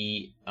like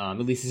the, at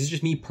least this is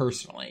just me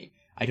personally,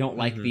 I don't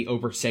like the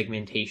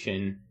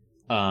over-segmentation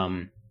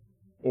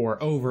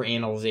or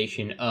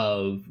over-analyzation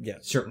of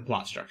certain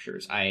plot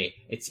structures.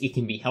 It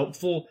can be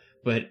helpful,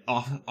 but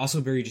also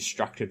very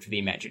destructive to the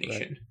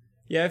imagination. Right.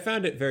 Yeah, I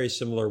found it very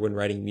similar when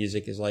writing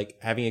music, is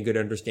having a good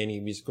understanding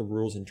of musical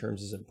rules and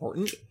terms is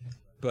important,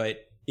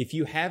 but if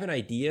you have an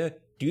idea,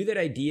 do that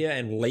idea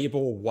and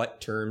label what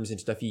terms and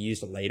stuff you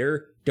use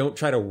later. Don't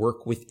try to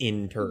work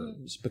within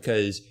terms,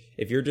 because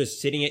if you're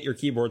just sitting at your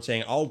keyboard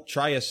saying, I'll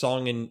try a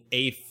song in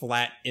A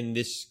flat in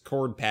this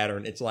chord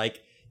pattern, it's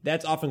like,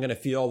 that's often going to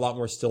feel a lot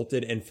more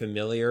stilted and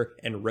familiar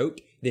and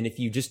rote than if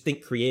you just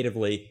think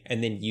creatively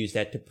and then use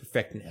that to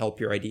perfect and help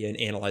your idea and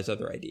analyze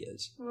other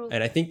ideas.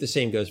 And I think the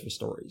same goes for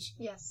stories.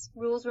 Yes,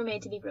 rules were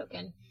made to be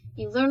broken.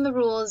 You learn the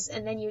rules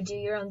and then you do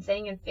your own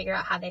thing and figure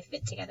out how they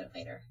fit together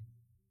later.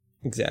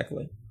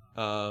 Exactly.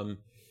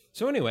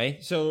 So anyway,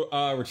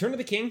 Return of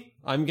the King,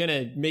 I'm going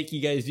to make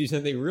you guys do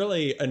something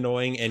really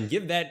annoying and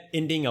give that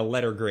ending a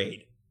letter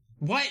grade.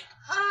 What?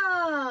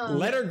 Oh.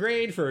 Letter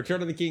grade for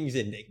Return of the King's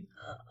ending.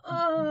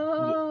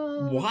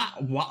 Oh.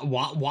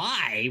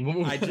 Why?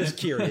 I'm just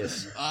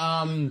curious.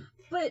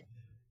 But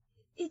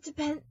it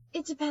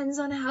depends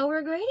on how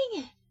we're grading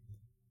it.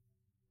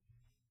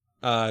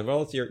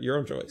 Well, it's your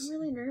own choice. I'm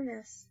really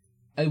nervous.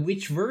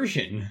 Which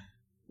version?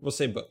 We'll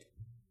say book.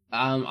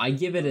 I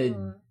give it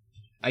a...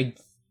 I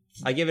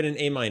give it an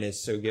A-,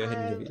 so go ahead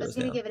and give it yours now. I was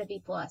going to give it a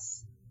B+. All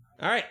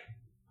right.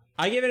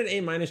 I give it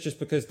an A- just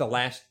because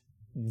the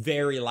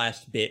very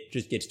last bit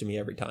just gets to me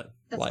every time.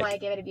 That's why I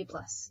gave it a B+.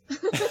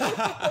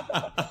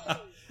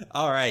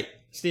 All right,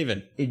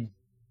 Steven.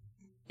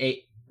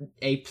 A+,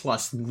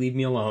 leave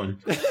me alone.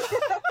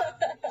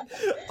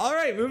 All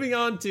right, moving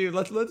on to,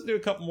 let's do a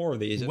couple more of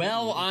these.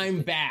 Well,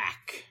 I'm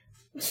back.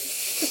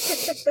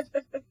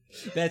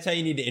 That's how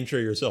you need to intro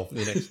yourself in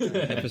the next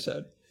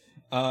episode.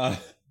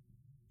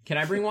 Can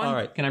I bring one? All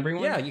right. Can I bring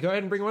one? Yeah, you go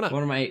ahead and bring one up.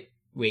 One of my...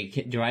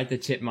 Wait, do I have to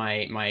tip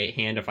my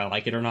hand if I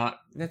like it or not?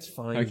 That's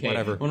fine, okay.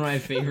 Whatever. One of my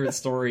favorite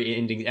story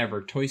endings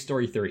ever, Toy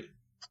Story 3.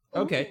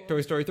 Okay,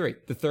 Toy Story 3.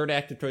 The third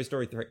act of Toy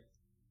Story 3.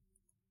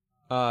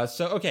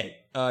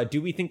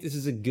 Do we think this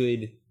is a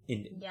good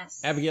ending?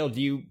 Yes. Abigail,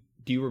 do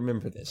you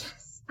remember this?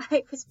 Yes,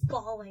 I was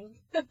bawling.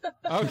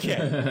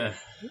 Okay.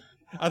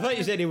 I thought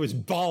you said it was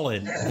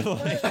ballin'.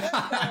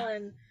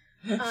 Ballin'.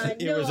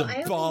 It was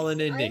a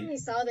ballin' ending. I only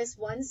saw this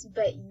once,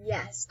 but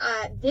yes.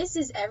 This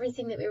is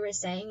everything that we were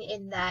saying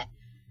in that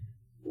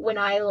when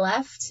I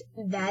left,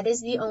 that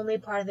is the only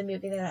part of the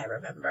movie that I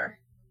remember.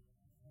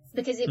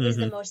 Because it was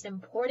the most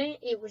important,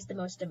 it was the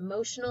most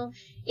emotional,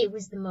 it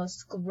was the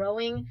most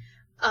growing.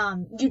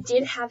 You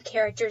did have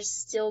characters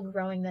still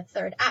growing the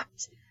third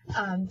act.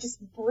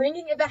 Just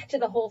bringing it back to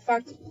the whole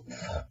fact...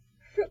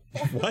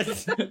 What?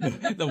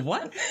 The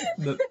what?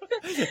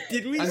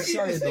 Did we see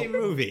the same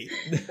movie?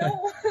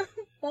 No,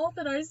 Fault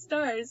in Our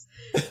Stars.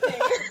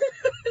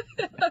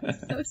 I'm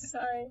so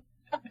sorry.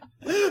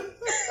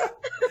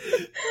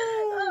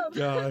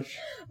 Gosh.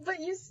 But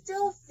you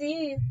still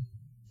see,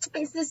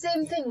 it's the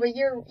same thing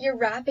where you're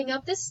wrapping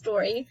up this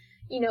story.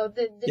 You know,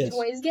 the yes.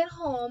 toys get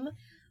home,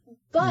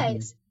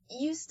 but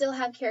you still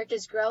have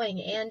characters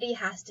growing. Andy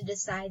has to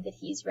decide that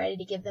he's ready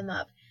to give them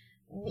up.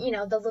 You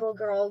know, the little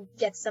girl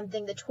gets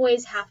something. The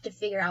toys have to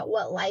figure out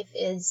what life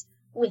is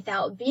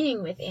without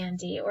being with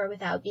Andy or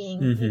without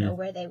being, you know,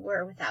 where they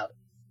were with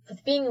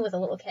being with a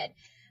little kid.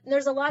 And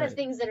there's a lot of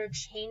things that are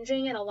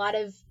changing and a lot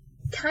of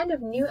kind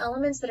of new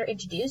elements that are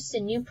introduced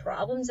and new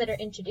problems that are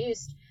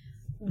introduced.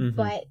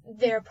 But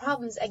they're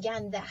problems,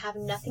 again, that have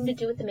nothing to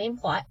do with the main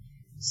plot.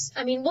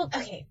 I mean, well,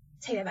 okay,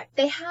 take that back.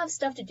 They have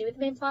stuff to do with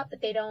the main plot,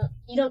 but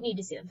you don't need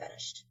to see them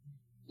finished.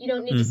 You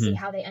don't need to see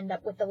how they end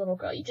up with the little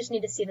girl. You just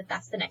need to see that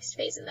that's the next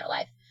phase in their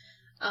life.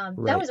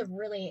 That was a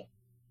really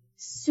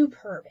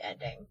superb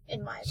ending,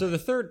 in my opinion. So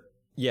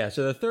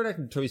the third act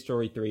of Toy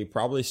Story 3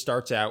 probably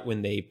starts out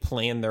when they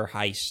plan their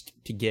heist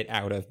to get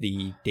out of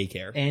the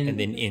daycare and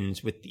then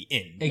ends with the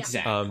end.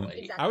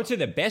 Exactly. I would say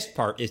the best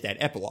part is that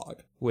epilogue,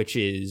 which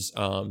is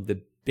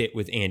the bit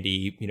with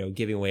Andy, you know,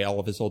 giving away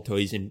all of his old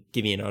toys and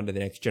giving it on to the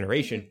next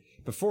generation.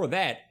 Before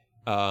that,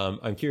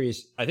 I'm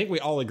curious, I think we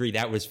all agree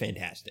that was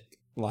fantastic.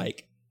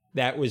 Like,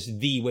 that was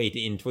the way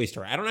to end Toy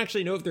Story. I don't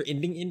actually know if they're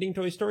ending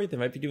Toy Story. They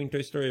might be doing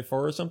Toy Story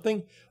 4 or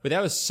something. But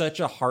that was such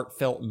a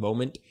heartfelt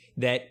moment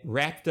that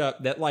wrapped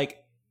up, that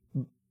like,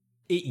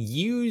 it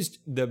used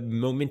the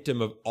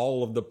momentum of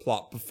all of the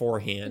plot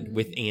beforehand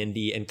with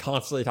Andy and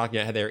constantly talking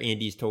about how they're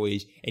Andy's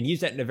toys and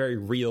used that in a very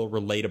real,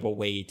 relatable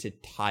way to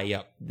tie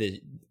up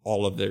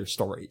all of their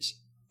stories.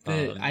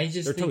 I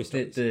just think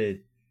that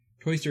the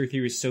Toy Story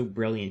 3 was so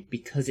brilliant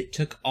because it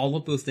took all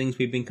of those things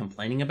we've been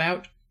complaining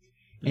about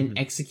and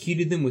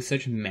executed them with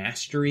such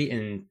mastery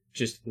and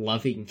just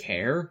loving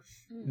care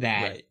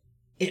that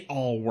it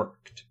all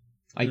worked.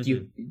 Like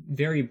you,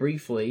 very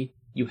briefly,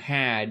 you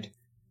had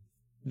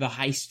the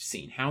heist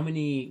scene. How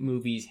many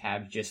movies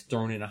have just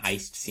thrown in a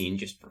heist scene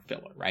just for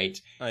filler, right?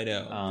 I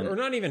know. Or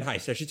not even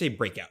heist, I should say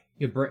breakout.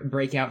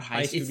 Breakout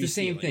heist. It's the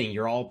same thing.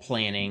 You're all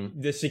planning.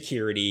 The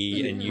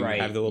security, and you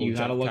have the little you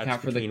got to look cuts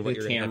out for the what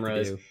you're gonna have to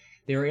cameras. do.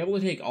 they were able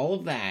to take all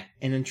of that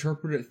and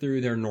interpret it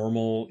through their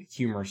normal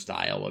humor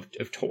style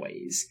of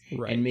toys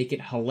and make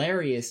it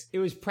hilarious. It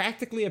was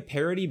practically a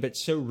parody, but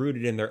so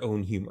rooted in their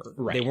own humor.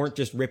 Right. They weren't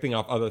just ripping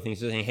off other things,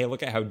 saying, hey,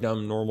 look at how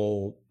dumb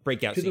normal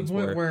breakout scenes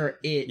were. To the point where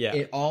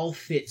it all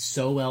fits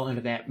so well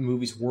into that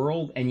movie's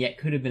world, and yet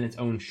could have been its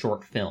own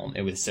short film.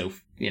 It was so,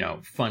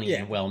 funny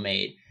and well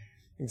made.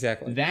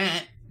 Exactly.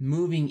 That,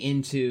 moving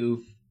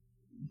into,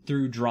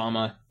 through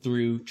drama,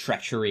 through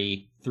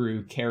treachery,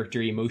 through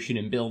character, emotion,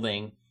 and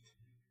building,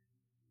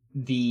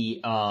 the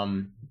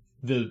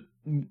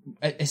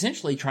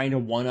essentially trying to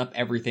one up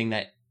everything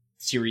that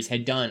series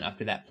had done up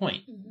to that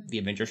point. The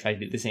Avengers tried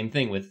to do the same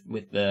thing with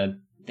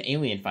the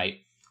alien fight,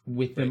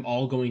 with them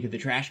all going to the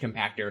trash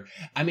compactor.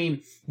 I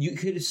mean, you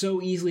could have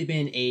so easily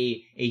been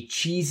a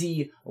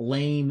cheesy,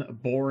 lame,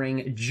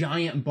 boring,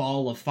 giant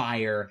ball of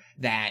fire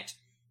that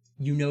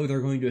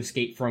they're going to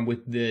escape from,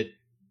 with the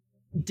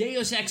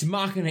Deus Ex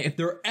Machina, if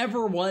there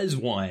ever was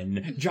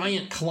one,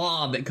 giant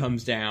claw that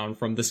comes down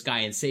from the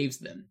sky and saves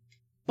them.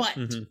 But,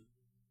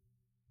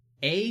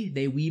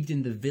 they weaved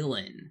in the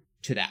villain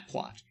to that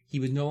plot. He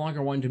was no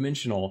longer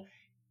one-dimensional.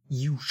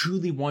 You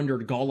truly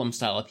wondered, Gollum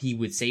style, if he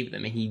would save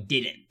them, and he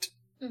didn't.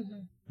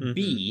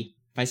 B,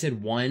 if I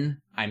said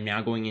one, I'm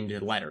now going into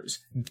letters.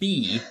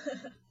 B,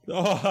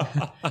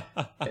 the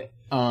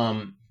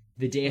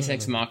Deus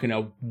Ex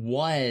Machina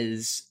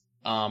was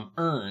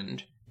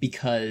earned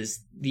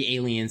because the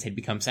aliens had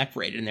become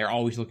separated, and they're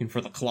always looking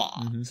for the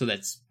claw. So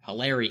that's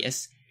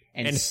hilarious.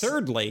 And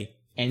thirdly...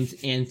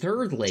 And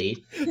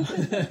thirdly,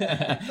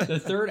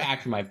 the third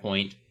act of my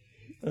point,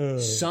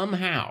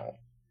 somehow,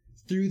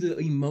 through the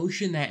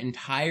emotion that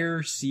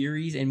entire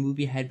series and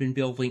movie had been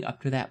building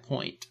up to that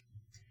point,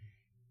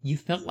 you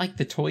felt like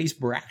the toys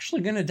were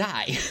actually going to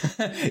die.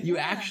 You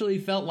actually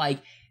felt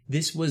like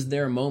this was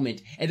their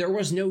moment. And there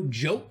was no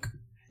joke.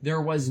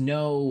 There was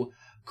no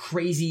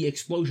crazy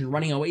explosion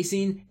running away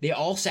scene. They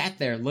all sat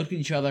there, looked at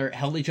each other,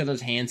 held each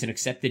other's hands, and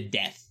accepted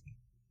death.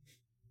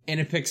 In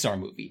a Pixar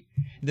movie.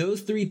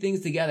 Those three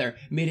things together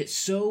made it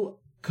so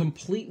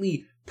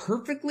completely,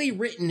 perfectly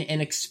written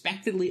and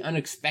expectedly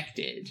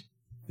unexpected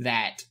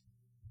that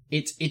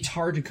it's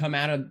hard to come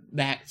out of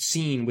that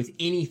scene with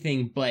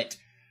anything but,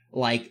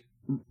 like,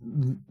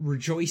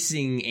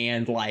 rejoicing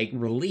and, like,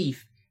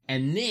 relief,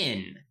 and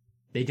then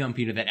they dump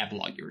you to that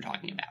epilogue you were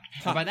talking about.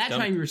 And by that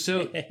time, you're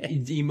so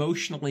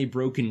emotionally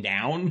broken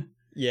down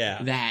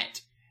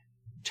that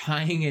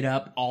tying it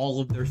up,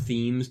 all of their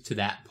themes to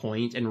that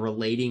point and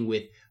relating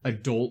with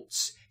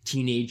adults,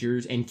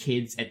 teenagers, and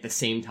kids at the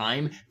same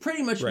time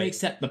pretty much makes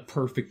that the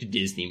perfect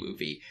Disney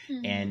movie,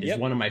 and is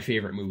one of my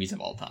favorite movies of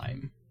all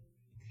time.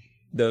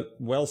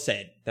 Well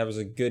said. That was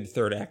a good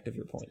third act of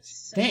your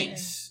points.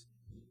 Thanks.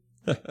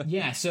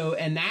 Yeah, so,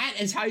 and that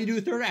is how you do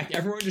a third act.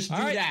 Everyone just do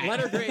that.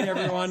 Letter grade,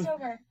 everyone. It's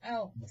over.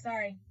 Oh,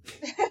 sorry.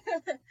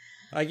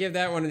 I give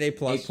that one an A+.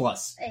 A+.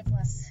 A+.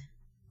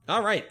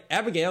 All right,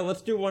 Abigail,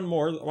 let's do one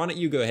more. Why don't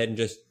you go ahead and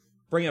just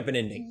bring up an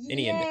ending,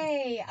 any ending.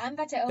 Yay! I'm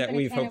about to open that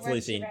we've a can hopefully of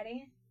worms. seen. You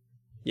ready?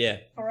 Yeah.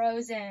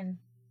 Frozen.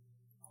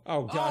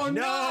 Oh gosh,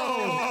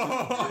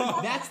 no!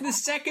 That's the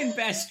second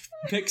best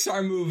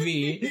Pixar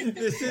movie.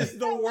 This is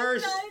the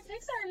worst. It's not a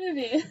Pixar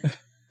movie.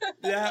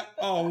 Yeah.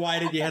 Oh, why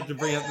did you have to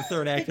bring up the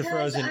third act of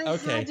Frozen? I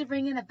had to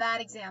bring in a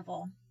bad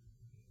example.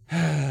 We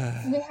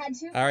had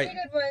two All right. really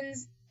good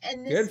ones,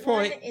 and this Good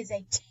point. one is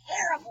a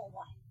terrible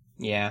one.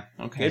 Yeah,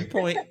 okay. Good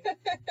point.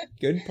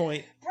 Good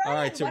point. Brian, all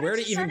right, so where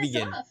to even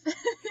begin?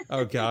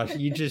 Oh gosh,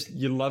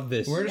 you love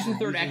this. Where does the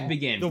third act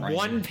begin? The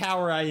one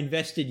power I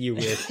invested you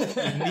with,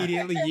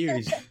 immediately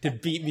used to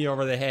beat me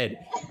over the head.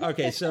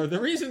 Okay, so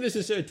the reason this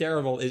is so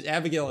terrible is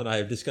Abigail and I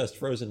have discussed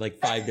Frozen like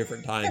 5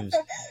 different times,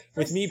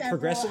 with me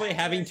progressively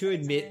having to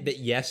admit that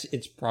yes,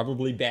 it's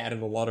probably bad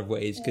in a lot of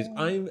ways, because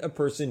I'm a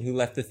person who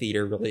left the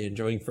theater really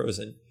enjoying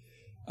Frozen.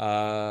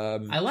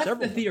 I left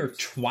the theater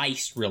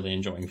twice really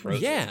enjoying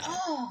Frozen. Yeah.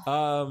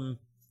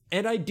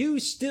 And I do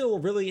still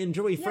really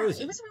enjoy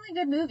Frozen. It was a really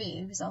good movie.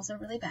 It was also a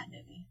really bad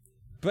movie.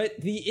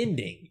 But the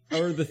ending,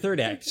 or the third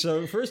act.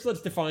 So first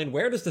let's define,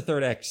 where does the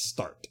third act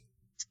start?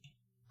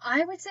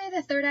 I would say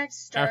the third act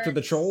starts... After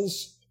the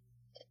trolls?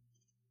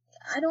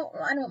 I don't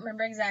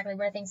remember exactly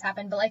where things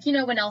happen, but like,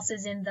 when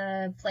Elsa's in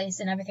the place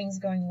and everything's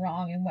going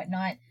wrong and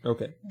whatnot.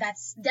 Okay.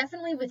 That's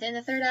definitely within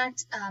the third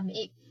act.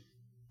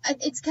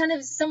 It's kind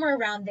of somewhere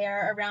around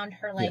there, around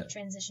her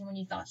transition when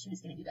you thought she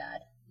was going to be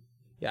bad.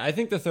 Yeah, I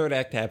think the third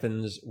act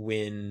happens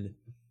when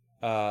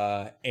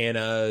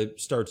Anna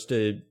starts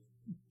to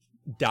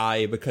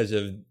die because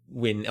of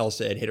when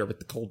Elsa had hit her with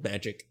the cold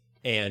magic,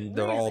 and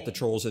they're all at the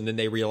trolls, and then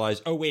they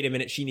realize, oh, wait a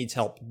minute, she needs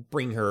help.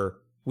 Bring her.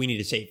 We need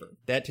to save her.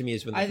 That to me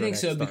is when the third act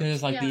starts. Because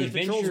it's like the Avengers...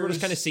 The trolls were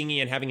just kind of singing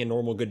and having a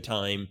normal good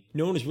time.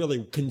 No one was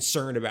really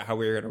concerned about how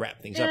we were going to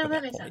wrap things up at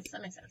that point.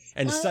 That makes sense.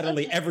 And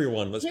suddenly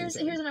everyone was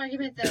concerned. Here's an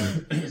argument,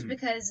 though. Just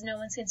because no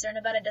one's concerned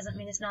about it doesn't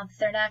mean it's not the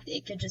third act.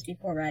 It could just be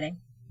poor writing.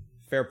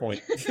 Fair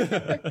point.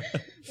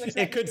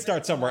 It could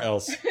start somewhere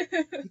else.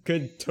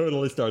 Could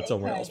totally start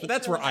somewhere else. But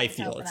that's where I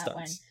feel it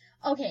starts.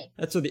 Okay.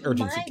 That's where the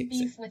urgency My kicks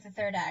beef with the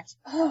third act.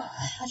 Oh,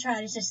 I'll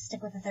try to just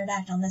stick with the third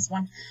act on this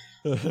one.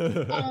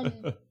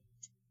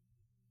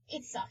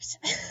 It sucked.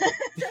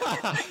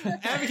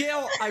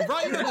 Abigail, I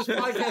brought you on this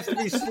podcast to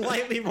be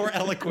slightly more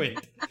eloquent.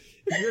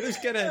 You're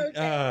just gonna.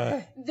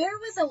 Okay. There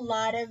was a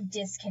lot of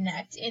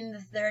disconnect in the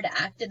third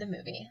act of the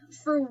movie.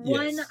 For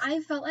one, Yes. I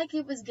felt like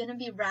it was gonna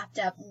be wrapped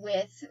up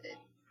with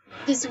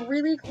this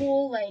really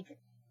cool, like.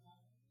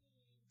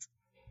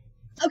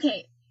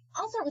 Okay,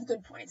 I'll start with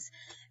good points.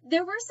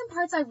 There were some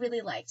parts I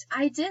really liked.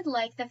 I did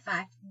like the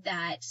fact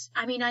that,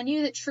 I mean, I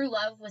knew that true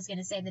love was going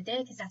to save the day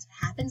because that's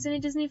what happens in a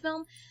Disney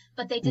film,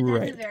 but they did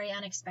that in a very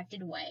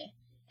unexpected way.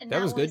 And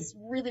That was good.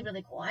 really,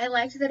 really cool. I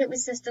liked that it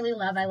was sisterly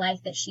love. I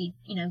liked that she,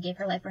 gave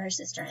her life for her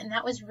sister, and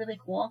that was really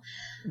cool.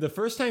 The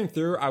first time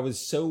through, I was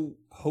so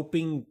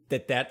hoping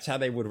that that's how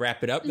they would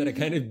wrap it up that I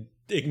kind of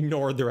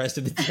ignored the rest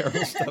of the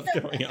terrible stuff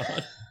going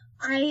on.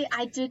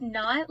 I did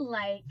not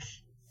like,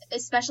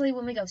 especially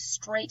when we go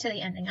straight to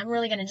the ending. I'm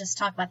really going to just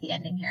talk about the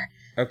ending here.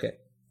 Okay.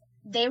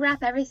 They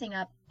wrap everything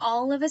up.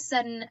 All of a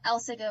sudden,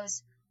 Elsa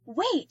goes,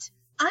 wait,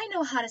 I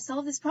know how to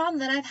solve this problem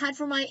that I've had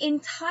for my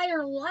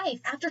entire life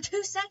after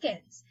 2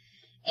 seconds.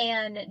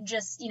 And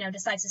just,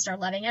 decides to start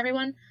loving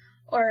everyone.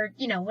 Or,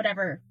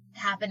 whatever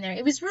happened there.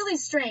 It was really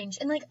strange.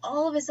 And,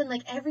 all of a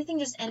sudden, everything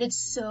just ended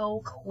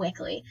so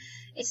quickly.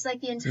 It's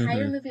like the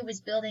entire movie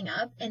was building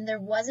up, and there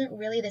wasn't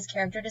really this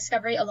character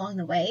discovery along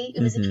the way.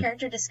 It was a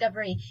character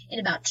discovery in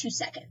about 2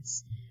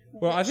 seconds.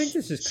 Well, I think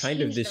this is kind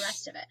of this. The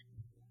rest of it.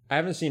 I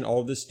haven't seen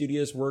all of the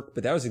studio's work,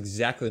 but that was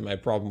exactly my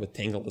problem with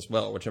Tangled as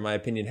well, which in my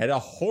opinion had a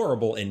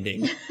horrible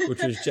ending,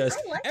 which was just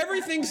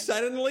everything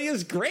suddenly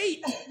is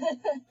great,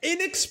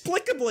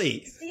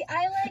 inexplicably. See,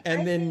 I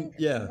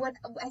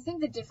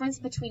think the difference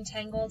between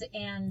Tangled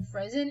and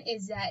Frozen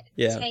is that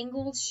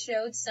Tangled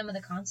showed some of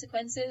the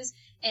consequences,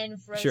 and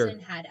Frozen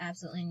had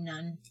absolutely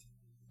none.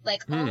 All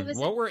of a sudden,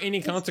 what were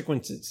any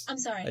consequences? I'm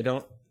sorry. I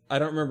don't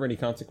remember any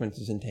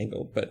consequences in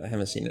Tangled, but I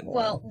haven't seen it in a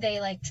while. Well,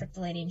 they tripped the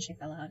lady and she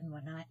fell out and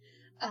whatnot.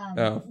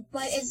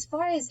 But as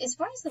far as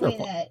the way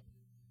that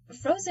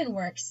Frozen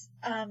works,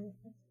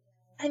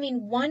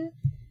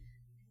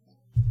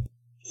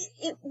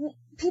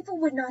 people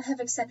would not have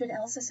accepted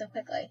Elsa so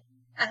quickly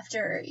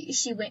after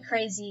she went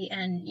crazy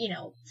and,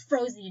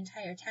 froze the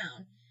entire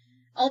town.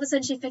 All of a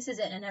sudden she fixes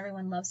it and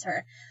everyone loves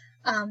her.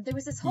 There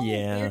was this whole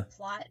weird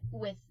plot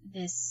with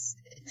this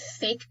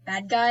fake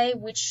bad guy,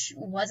 which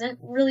wasn't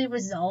really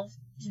resolved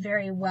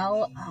very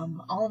well.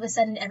 All of a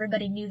sudden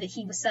everybody knew that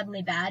he was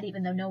suddenly bad,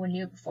 even though no one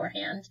knew it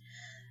beforehand.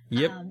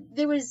 Yep.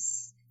 There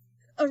was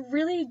a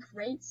really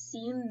great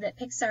scene that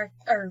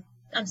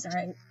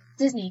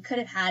Disney could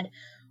have had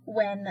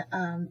when,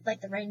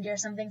 the reindeer or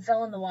something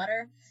fell in the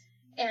water.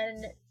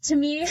 And to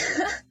me,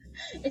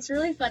 it's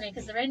really funny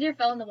because the reindeer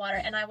fell in the water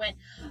and I went,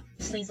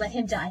 please let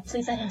him die.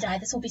 Please let him die.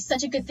 This will be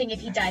such a good thing if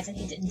he dies, and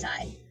he didn't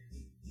die.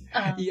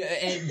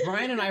 And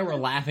Brian and I were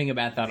laughing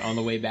about that on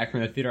the way back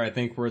from the theater, I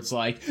think, where it's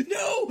like,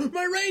 no,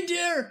 my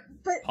reindeer!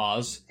 But,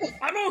 pause.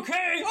 I'm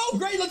okay! Oh,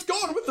 great, let's go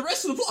on with the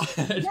rest of the plot!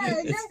 Yeah,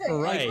 exactly.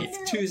 Right.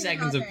 It's 2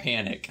 seconds of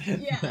panic.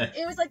 Yeah,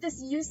 it was like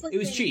this useless It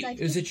was thing. cheap.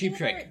 It was a cheap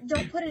trick. Either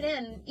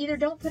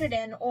don't put it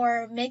in,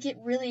 or make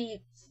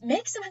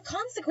some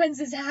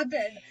consequences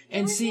happen.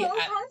 And see,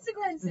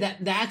 consequences.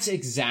 That's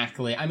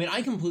exactly. I mean,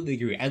 I completely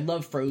agree. I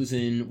love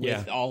Frozen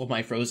with all of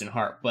my Frozen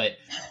heart, but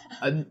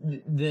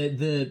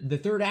the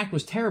third act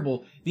was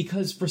terrible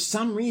because for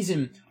some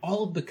reason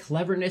all of the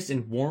cleverness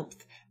and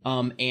warmth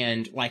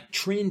and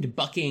trend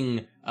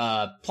bucking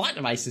plot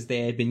devices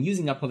they had been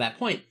using up to that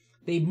point,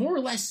 they more or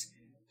less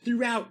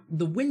threw out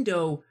the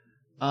window.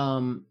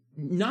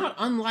 Not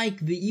unlike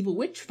the evil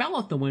witch fell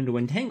out the window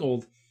in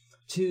Tangled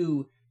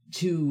to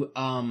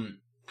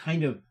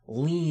kind of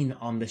lean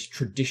on this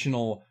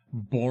traditional,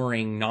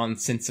 boring,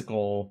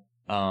 nonsensical,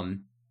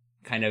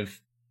 kind of,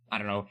 I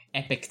don't know,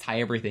 epic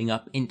tie everything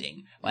up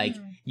ending.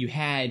 You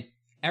had,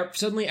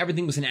 suddenly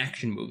everything was an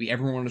action movie.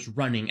 Everyone was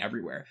running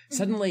everywhere.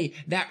 Suddenly,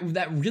 that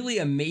really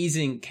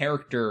amazing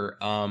character,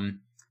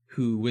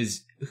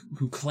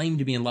 who claimed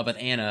to be in love with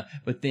Anna,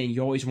 but then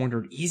you always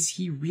wondered, is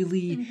he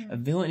really a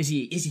villain? Is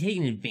he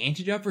taking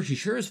advantage of her? She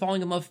sure is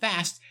falling in love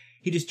fast.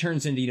 He just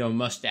turns into,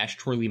 mustache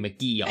twirly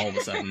McGee all of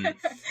a sudden.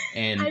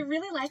 And I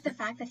really like the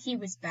fact that he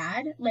was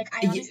bad.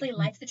 I honestly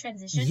liked the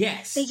transition.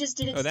 Yes. They just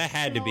did it that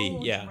had to be,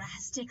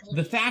 drastically.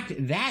 The fact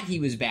that he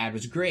was bad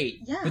was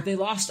great, but they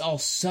lost all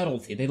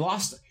subtlety. They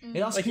lost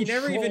he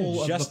never even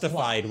control of the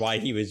justified plot. why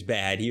he was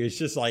bad. He was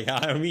just like,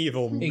 I'm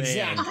evil, man.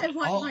 Exactly. I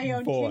want my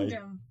own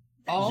kingdom.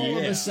 All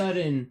of a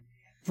sudden,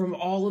 from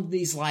all of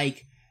these,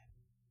 the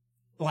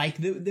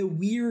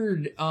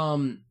weird,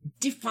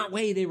 different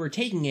way they were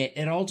taking it,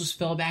 it all just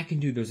fell back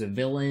into there's a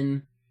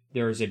villain,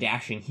 there's a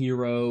dashing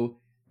hero,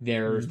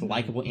 there's the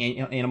likable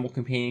animal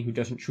companion who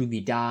doesn't truly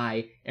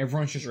die,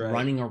 everyone's just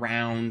running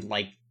around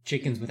like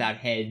chickens without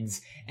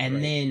heads,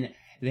 and then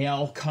they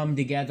all come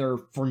together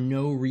for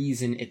no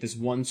reason at this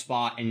one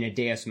spot, and a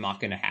Deus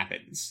Machina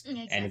happens.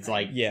 Exactly. And it's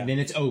then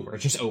it's over.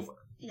 It's just over.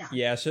 Yeah.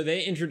 Yeah, so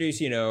they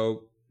introduce,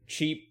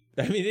 cheap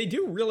I mean, they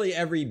do really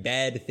every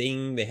bad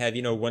thing. They have,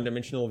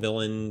 one-dimensional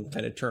villain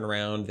kind of turn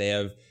around. They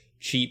have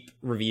cheap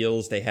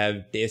reveals. They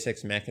have Deus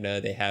Ex Machina.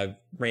 They have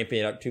ramping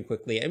it up too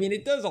quickly. I mean,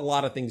 it does a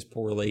lot of things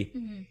poorly.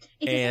 Mm-hmm.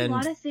 It does a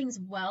lot of things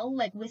well,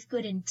 like with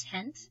good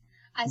intent.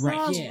 I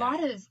saw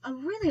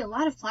a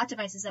lot of plot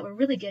devices that were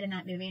really good in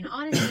that movie, and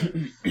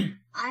honestly,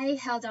 I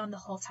held on the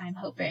whole time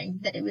hoping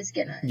that it was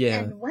gonna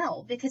end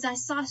well, because I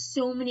saw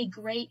so many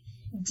great,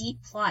 deep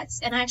plots,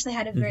 and I actually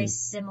had a very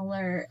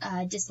similar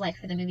dislike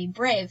for the movie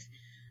Brave.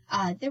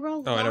 There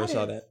were I never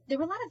saw that. There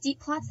were a lot of deep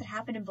plots that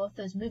happened in both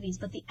those movies,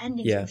 but the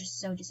endings were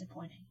just so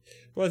disappointing.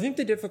 Well, I think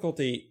the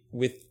difficulty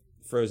with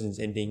Frozen's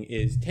ending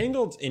is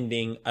Tangled's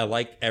ending. I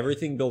liked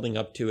everything building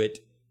up to it,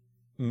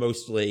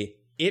 mostly.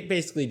 It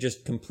basically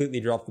just completely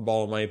dropped the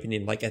ball, in my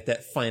opinion, like at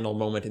that final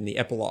moment in the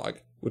epilogue,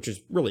 which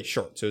is really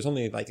short. So it was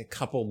only like a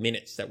couple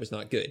minutes that was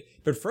not good.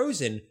 But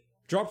Frozen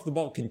dropped the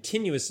ball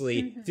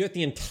continuously throughout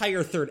the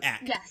entire third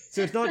act. Yes.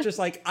 So it's not just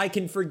like, I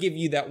can forgive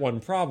you that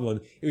one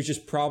problem. It was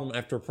just problem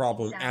after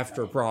problem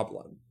after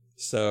problem.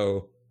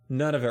 So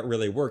none of it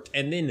really worked.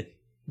 And then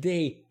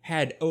they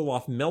had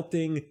Olaf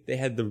melting. They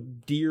had the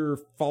deer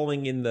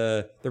falling in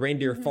the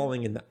reindeer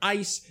falling in the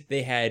ice.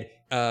 They had,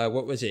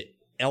 what was it?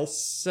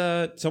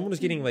 Elsa, someone was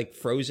getting like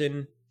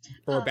frozen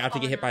or about to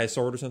get hit by a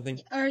sword or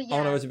something.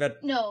 Anna was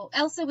about. No,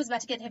 Elsa was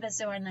about to get hit by a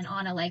sword, and then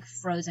Anna like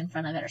froze in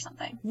front of it or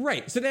something.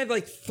 Right. So they had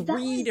like four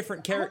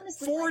different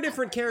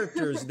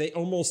characters they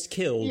almost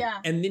killed,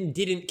 and then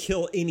didn't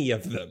kill any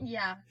of them.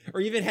 Yeah.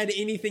 Or even had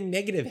anything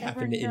negative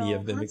happen to any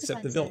of them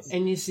except the villain.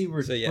 And you see,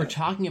 we're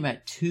talking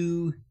about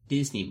two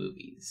Disney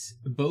movies,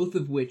 both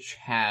of which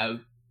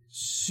have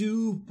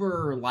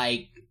super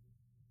like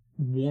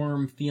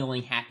warm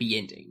feeling happy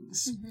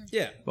endings.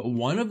 Yeah. But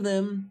one of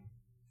them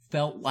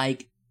felt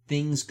like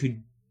things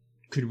could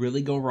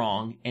really go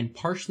wrong, and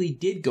partially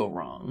did go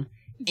wrong,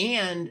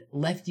 and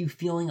left you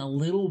feeling a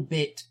little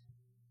bit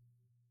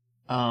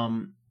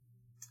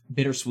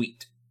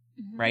bittersweet,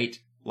 right?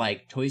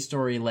 Like Toy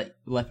Story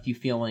left you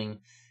feeling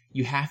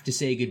you have to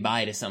say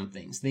goodbye to some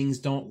things. Things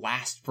don't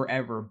last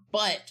forever,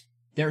 but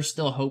there's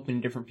still hope in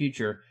a different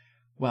future.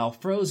 While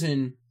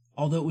Frozen,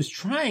 although it was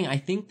trying, I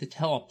think, to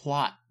tell a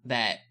plot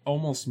that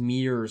almost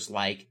mirrors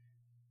like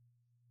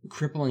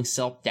crippling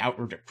self-doubt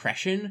or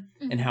depression,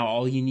 and how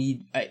all you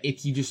need,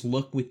 if you just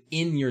look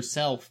within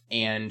yourself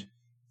and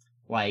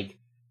like,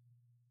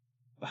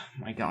 oh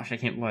my gosh, I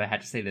can't believe I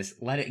had to say this,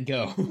 let it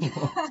go.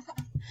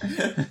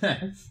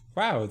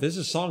 Wow, there's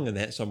a song in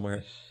that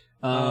somewhere.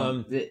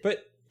 But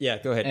yeah,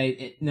 go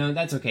ahead. No,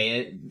 that's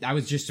okay. I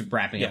was just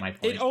wrapping up my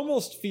point. It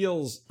almost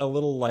feels a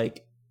little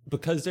like,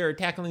 because they're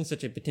tackling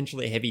such a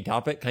potentially heavy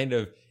topic, kind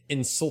of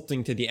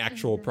insulting to the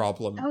actual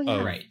problem of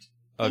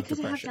They could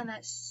depression. have done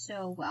that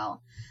so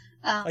well.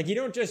 Like, you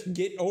don't just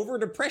get over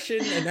depression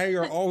and now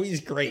you're always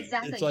great.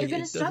 Exactly. It's like, you're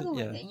going to struggle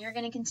with it, and you're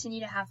going to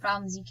continue to have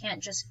problems. You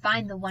can't just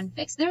find the one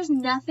fix. There's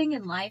nothing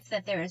in life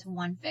that there is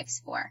one fix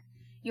for.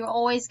 You're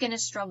always going to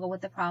struggle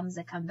with the problems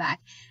that come back.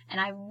 And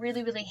I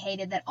really, really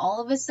hated that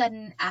all of a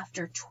sudden,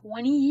 after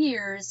 20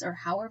 years, or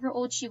however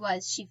old she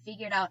was, she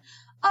figured out,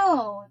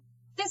 oh,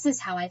 this is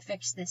how I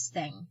fix this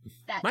thing.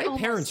 That my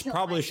parents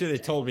probably should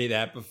have told me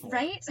that before.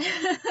 Right?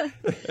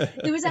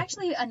 There was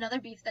actually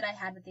another beef that I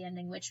had with the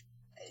ending, which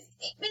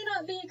it may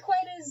not be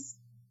quite as,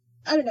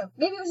 I don't know,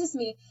 maybe it was just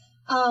me.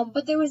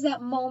 But there was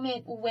that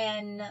moment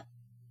when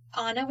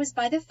Anna was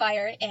by the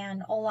fire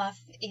and Olaf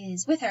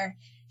is with her.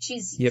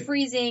 She's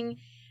freezing,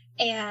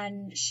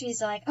 and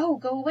she's like, oh,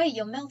 go away,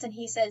 you'll melt. And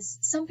he says,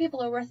 some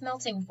people are worth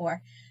melting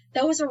for.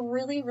 That was a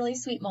really, really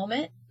sweet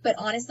moment. But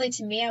honestly,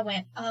 to me, I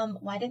went,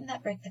 why didn't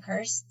that break the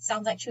curse?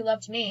 Sounds like true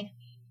love to me.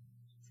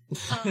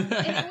 And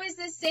it was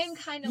the same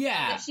kind of love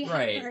that she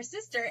had for her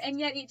sister, and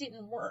yet it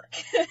didn't work.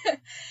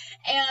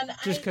 And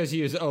just because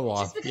he was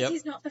Olaf. Just because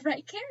he's not the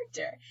right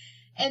character.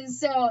 And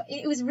so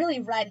it was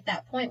really right at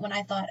that point when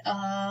I thought,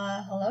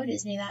 hello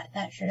Disney,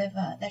 that should have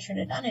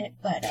done it.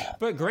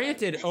 But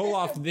granted,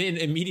 Olaf then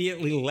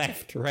immediately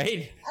left,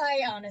 right?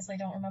 I honestly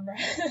don't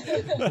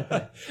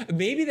remember.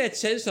 Maybe that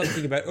says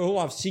something about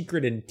Olaf's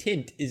secret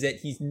intent, is that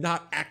he's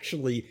not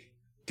actually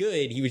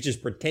good. He was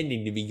just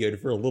pretending to be good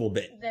for a little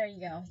bit. There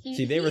you go.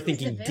 See, they were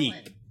thinking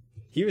deep.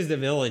 He was the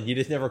villain. You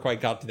just never quite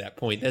got to that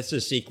point. That's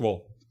the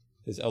sequel,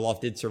 because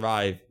Olaf did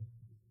survive.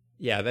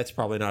 Yeah, that's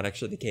probably not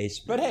actually the case.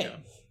 But hey,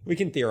 we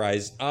can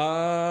theorize.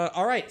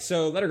 All right,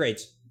 so letter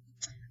grades.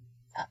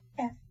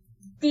 F.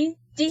 D.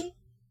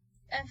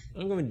 F.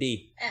 I'm going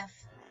D. F.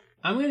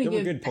 I'm going to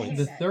give good points.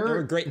 The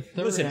third. Great.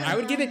 Listen, I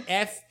would give it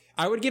F.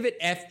 I would give it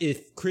F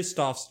if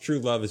Kristoff's true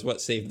love is what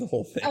saved the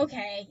whole thing.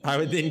 Okay. I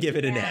would then give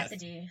it an F.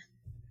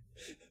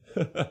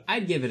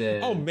 I'd give it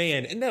a... Oh,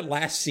 man. And that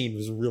last scene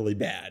was really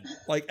bad.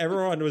 Like,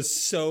 everyone was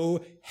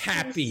so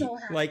happy.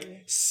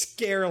 Like,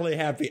 scarily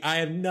happy. I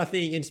have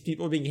nothing against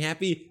people being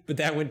happy, but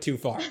that went too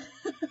far.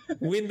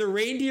 when the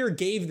reindeer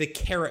gave the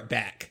carrot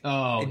back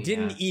and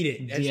didn't eat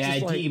it. That's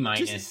just like,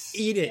 D-. just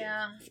eat it.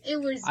 Yeah,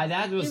 it was.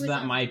 That was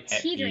not my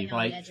pet teetering peeve. on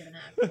Like, the edge of an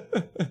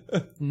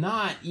app.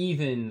 not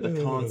even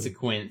the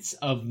consequence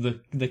of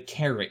the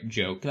carrot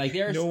joke. Like,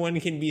 there's No one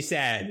can be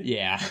sad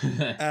yeah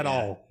at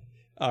all.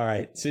 All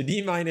right, so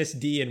D-,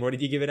 D, and what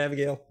did you give it,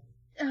 Abigail?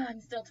 I'm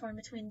still torn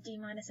between D-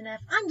 and F.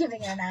 I'm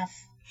giving it an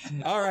F.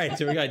 All right,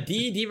 so we got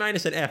D-, and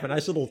F, a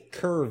nice little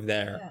curve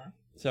there. Yeah.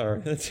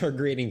 Sorry, that's our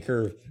grading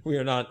curve. We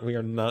are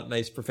not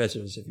nice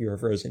professors if you are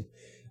frozen.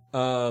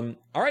 All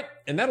right,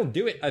 and that'll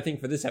do it, I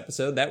think, for this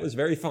episode. That was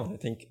very fun.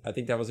 I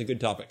think that was a good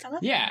topic. I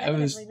love Yeah, how it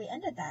was- we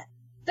ended that.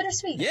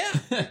 Bittersweet.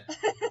 Yeah,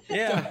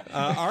 yeah.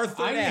 Our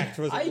third act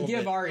was. I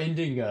give our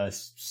ending a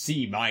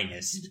C-.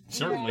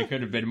 Certainly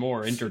could have been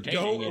more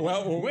entertaining.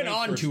 We'll Went wait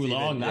on for too Steven,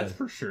 long, yeah. that's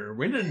for sure.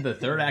 When did the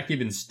third act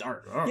even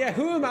start? Oh. Yeah,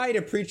 who am I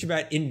to preach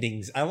about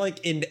endings? I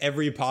like end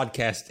every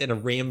podcast in a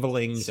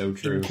rambling, So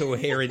true.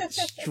 incoherent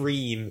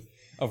stream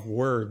of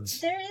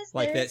words. There is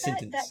Like there's that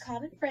sentence. that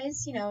common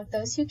phrase,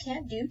 those who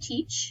can't do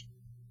teach.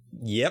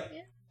 Yep,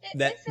 It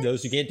fits.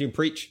 those who can't do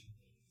preach.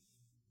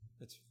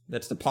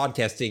 That's the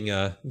podcasting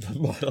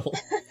model.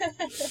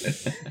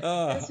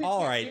 Those who All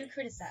can't right. do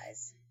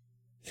criticize.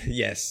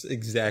 Yes,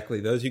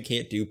 exactly. Those who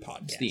can't do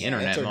podcasts. It's the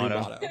internet That's our new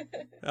motto.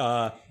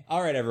 motto.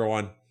 All right,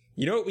 everyone.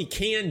 You know what we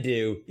can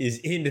do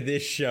is end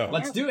this show.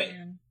 Let's do it.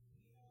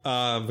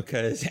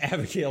 Because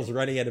Abigail's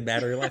running out of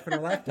battery life on her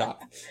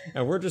laptop.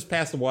 And we're just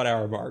past the 1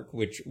 hour mark,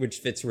 which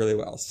fits really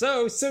well.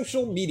 So,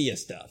 social media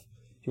stuff.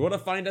 If you want to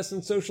find us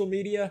on social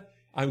media,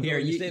 I'm Here,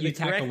 going to you- say you the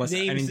tackle correct us. I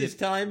names mean, this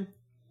time.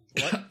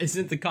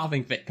 Isn't the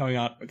coughing fit coming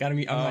on? Gotta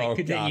be. I'm Oh, like,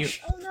 continue.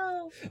 gosh. Oh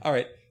no. All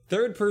right.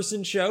 Third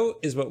Person Show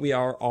is what we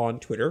are on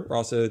Twitter. We're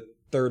also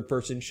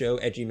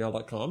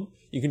thirdpersonshow@gmail.com.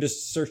 You can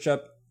just search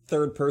up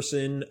Third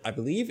Person. I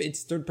believe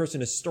it's Third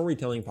Person, a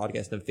storytelling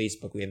podcast on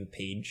Facebook. We have a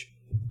page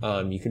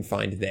you can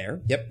find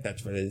there. Yep,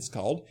 that's what it is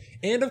called.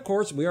 And of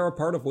course, we are a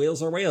part of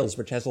Whales Are Whales,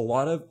 which has a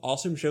lot of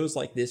awesome shows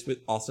like this with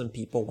awesome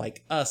people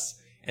like us.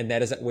 And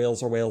that is at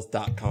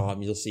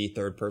whalesorewhales.com. You'll see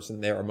Third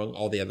Person there among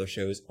all the other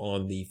shows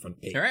on the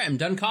front page. All right, I'm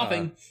done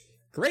coughing.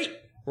 Great.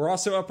 We're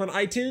also up on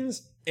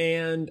iTunes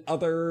and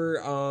other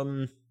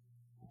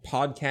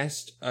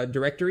podcast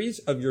directories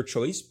of your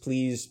choice.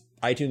 Please,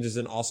 iTunes is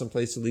an awesome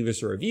place to leave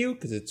us a review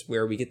because it's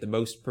where we get the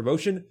most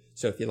promotion.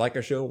 So if you like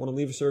our show and want to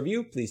leave us a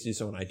review, please do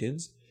so on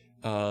iTunes.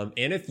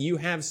 And if you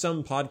have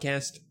some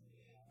podcast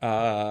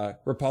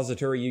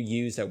repository you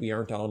use that we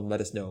aren't on,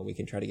 let us know. We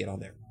can try to get on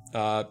there.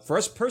 For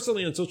us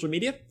personally on social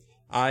media,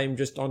 I'm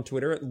just on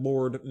Twitter at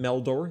Lord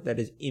Meldor. That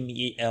is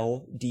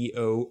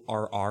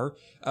MELDORR.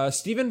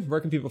 Steven, where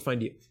can people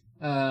find you?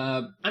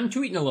 I'm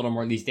tweeting a little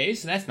more these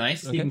days, so that's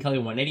nice. Okay. Stephen Kelly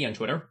 180 on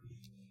Twitter.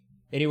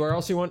 Anywhere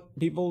else you want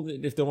people,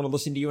 if they want to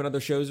listen to you on other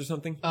shows or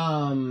something?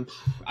 I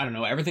don't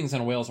know. Everything's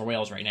on Whales Are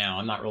Whales right now.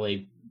 I'm not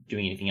really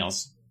doing anything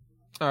else.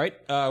 All right.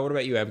 What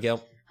about you,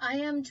 Abigail? I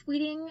am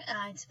tweeting.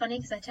 It's funny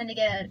because I tend to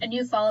get a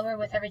new follower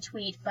with every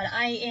tweet, but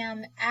I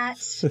am at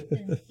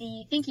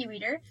the Thinky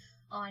Reader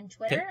on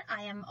Twitter. Okay.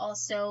 I am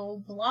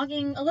also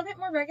blogging a little bit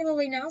more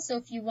regularly now, so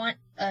if you want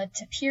to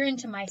peer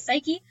into my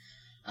psyche,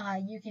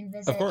 you can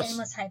visit Of course.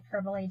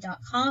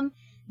 aimlesshyperbole.com.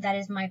 That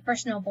is my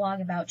personal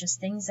blog about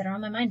just things that are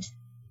on my mind.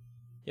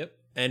 Yep.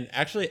 And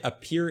actually, a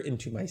peer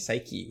into my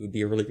psyche would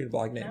be a really good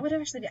blog I name. would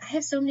actually be. I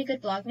have so many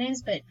good blog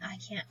names, but I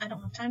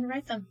don't have time to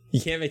write them. You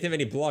can't make that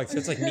many blogs.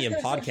 That's like me and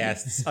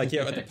podcasts. I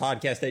came up with the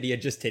podcast idea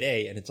just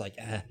today, and it's like,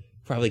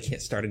 probably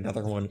can't start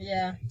another one.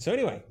 Yeah. So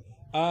anyway,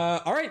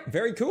 all right,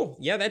 very cool.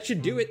 Yeah, that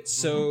should do it.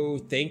 So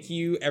thank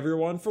you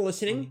everyone for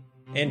listening.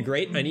 And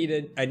great, I need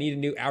a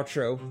new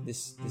outro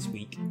this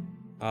week.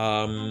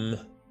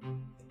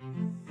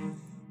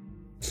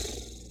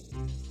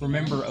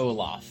 Remember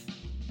Olaf.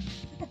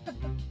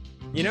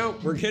 You know,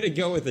 we're gonna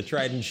go with the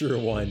tried and true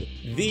one.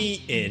 The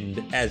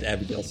end, as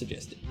Abigail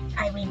suggested.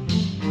 I win.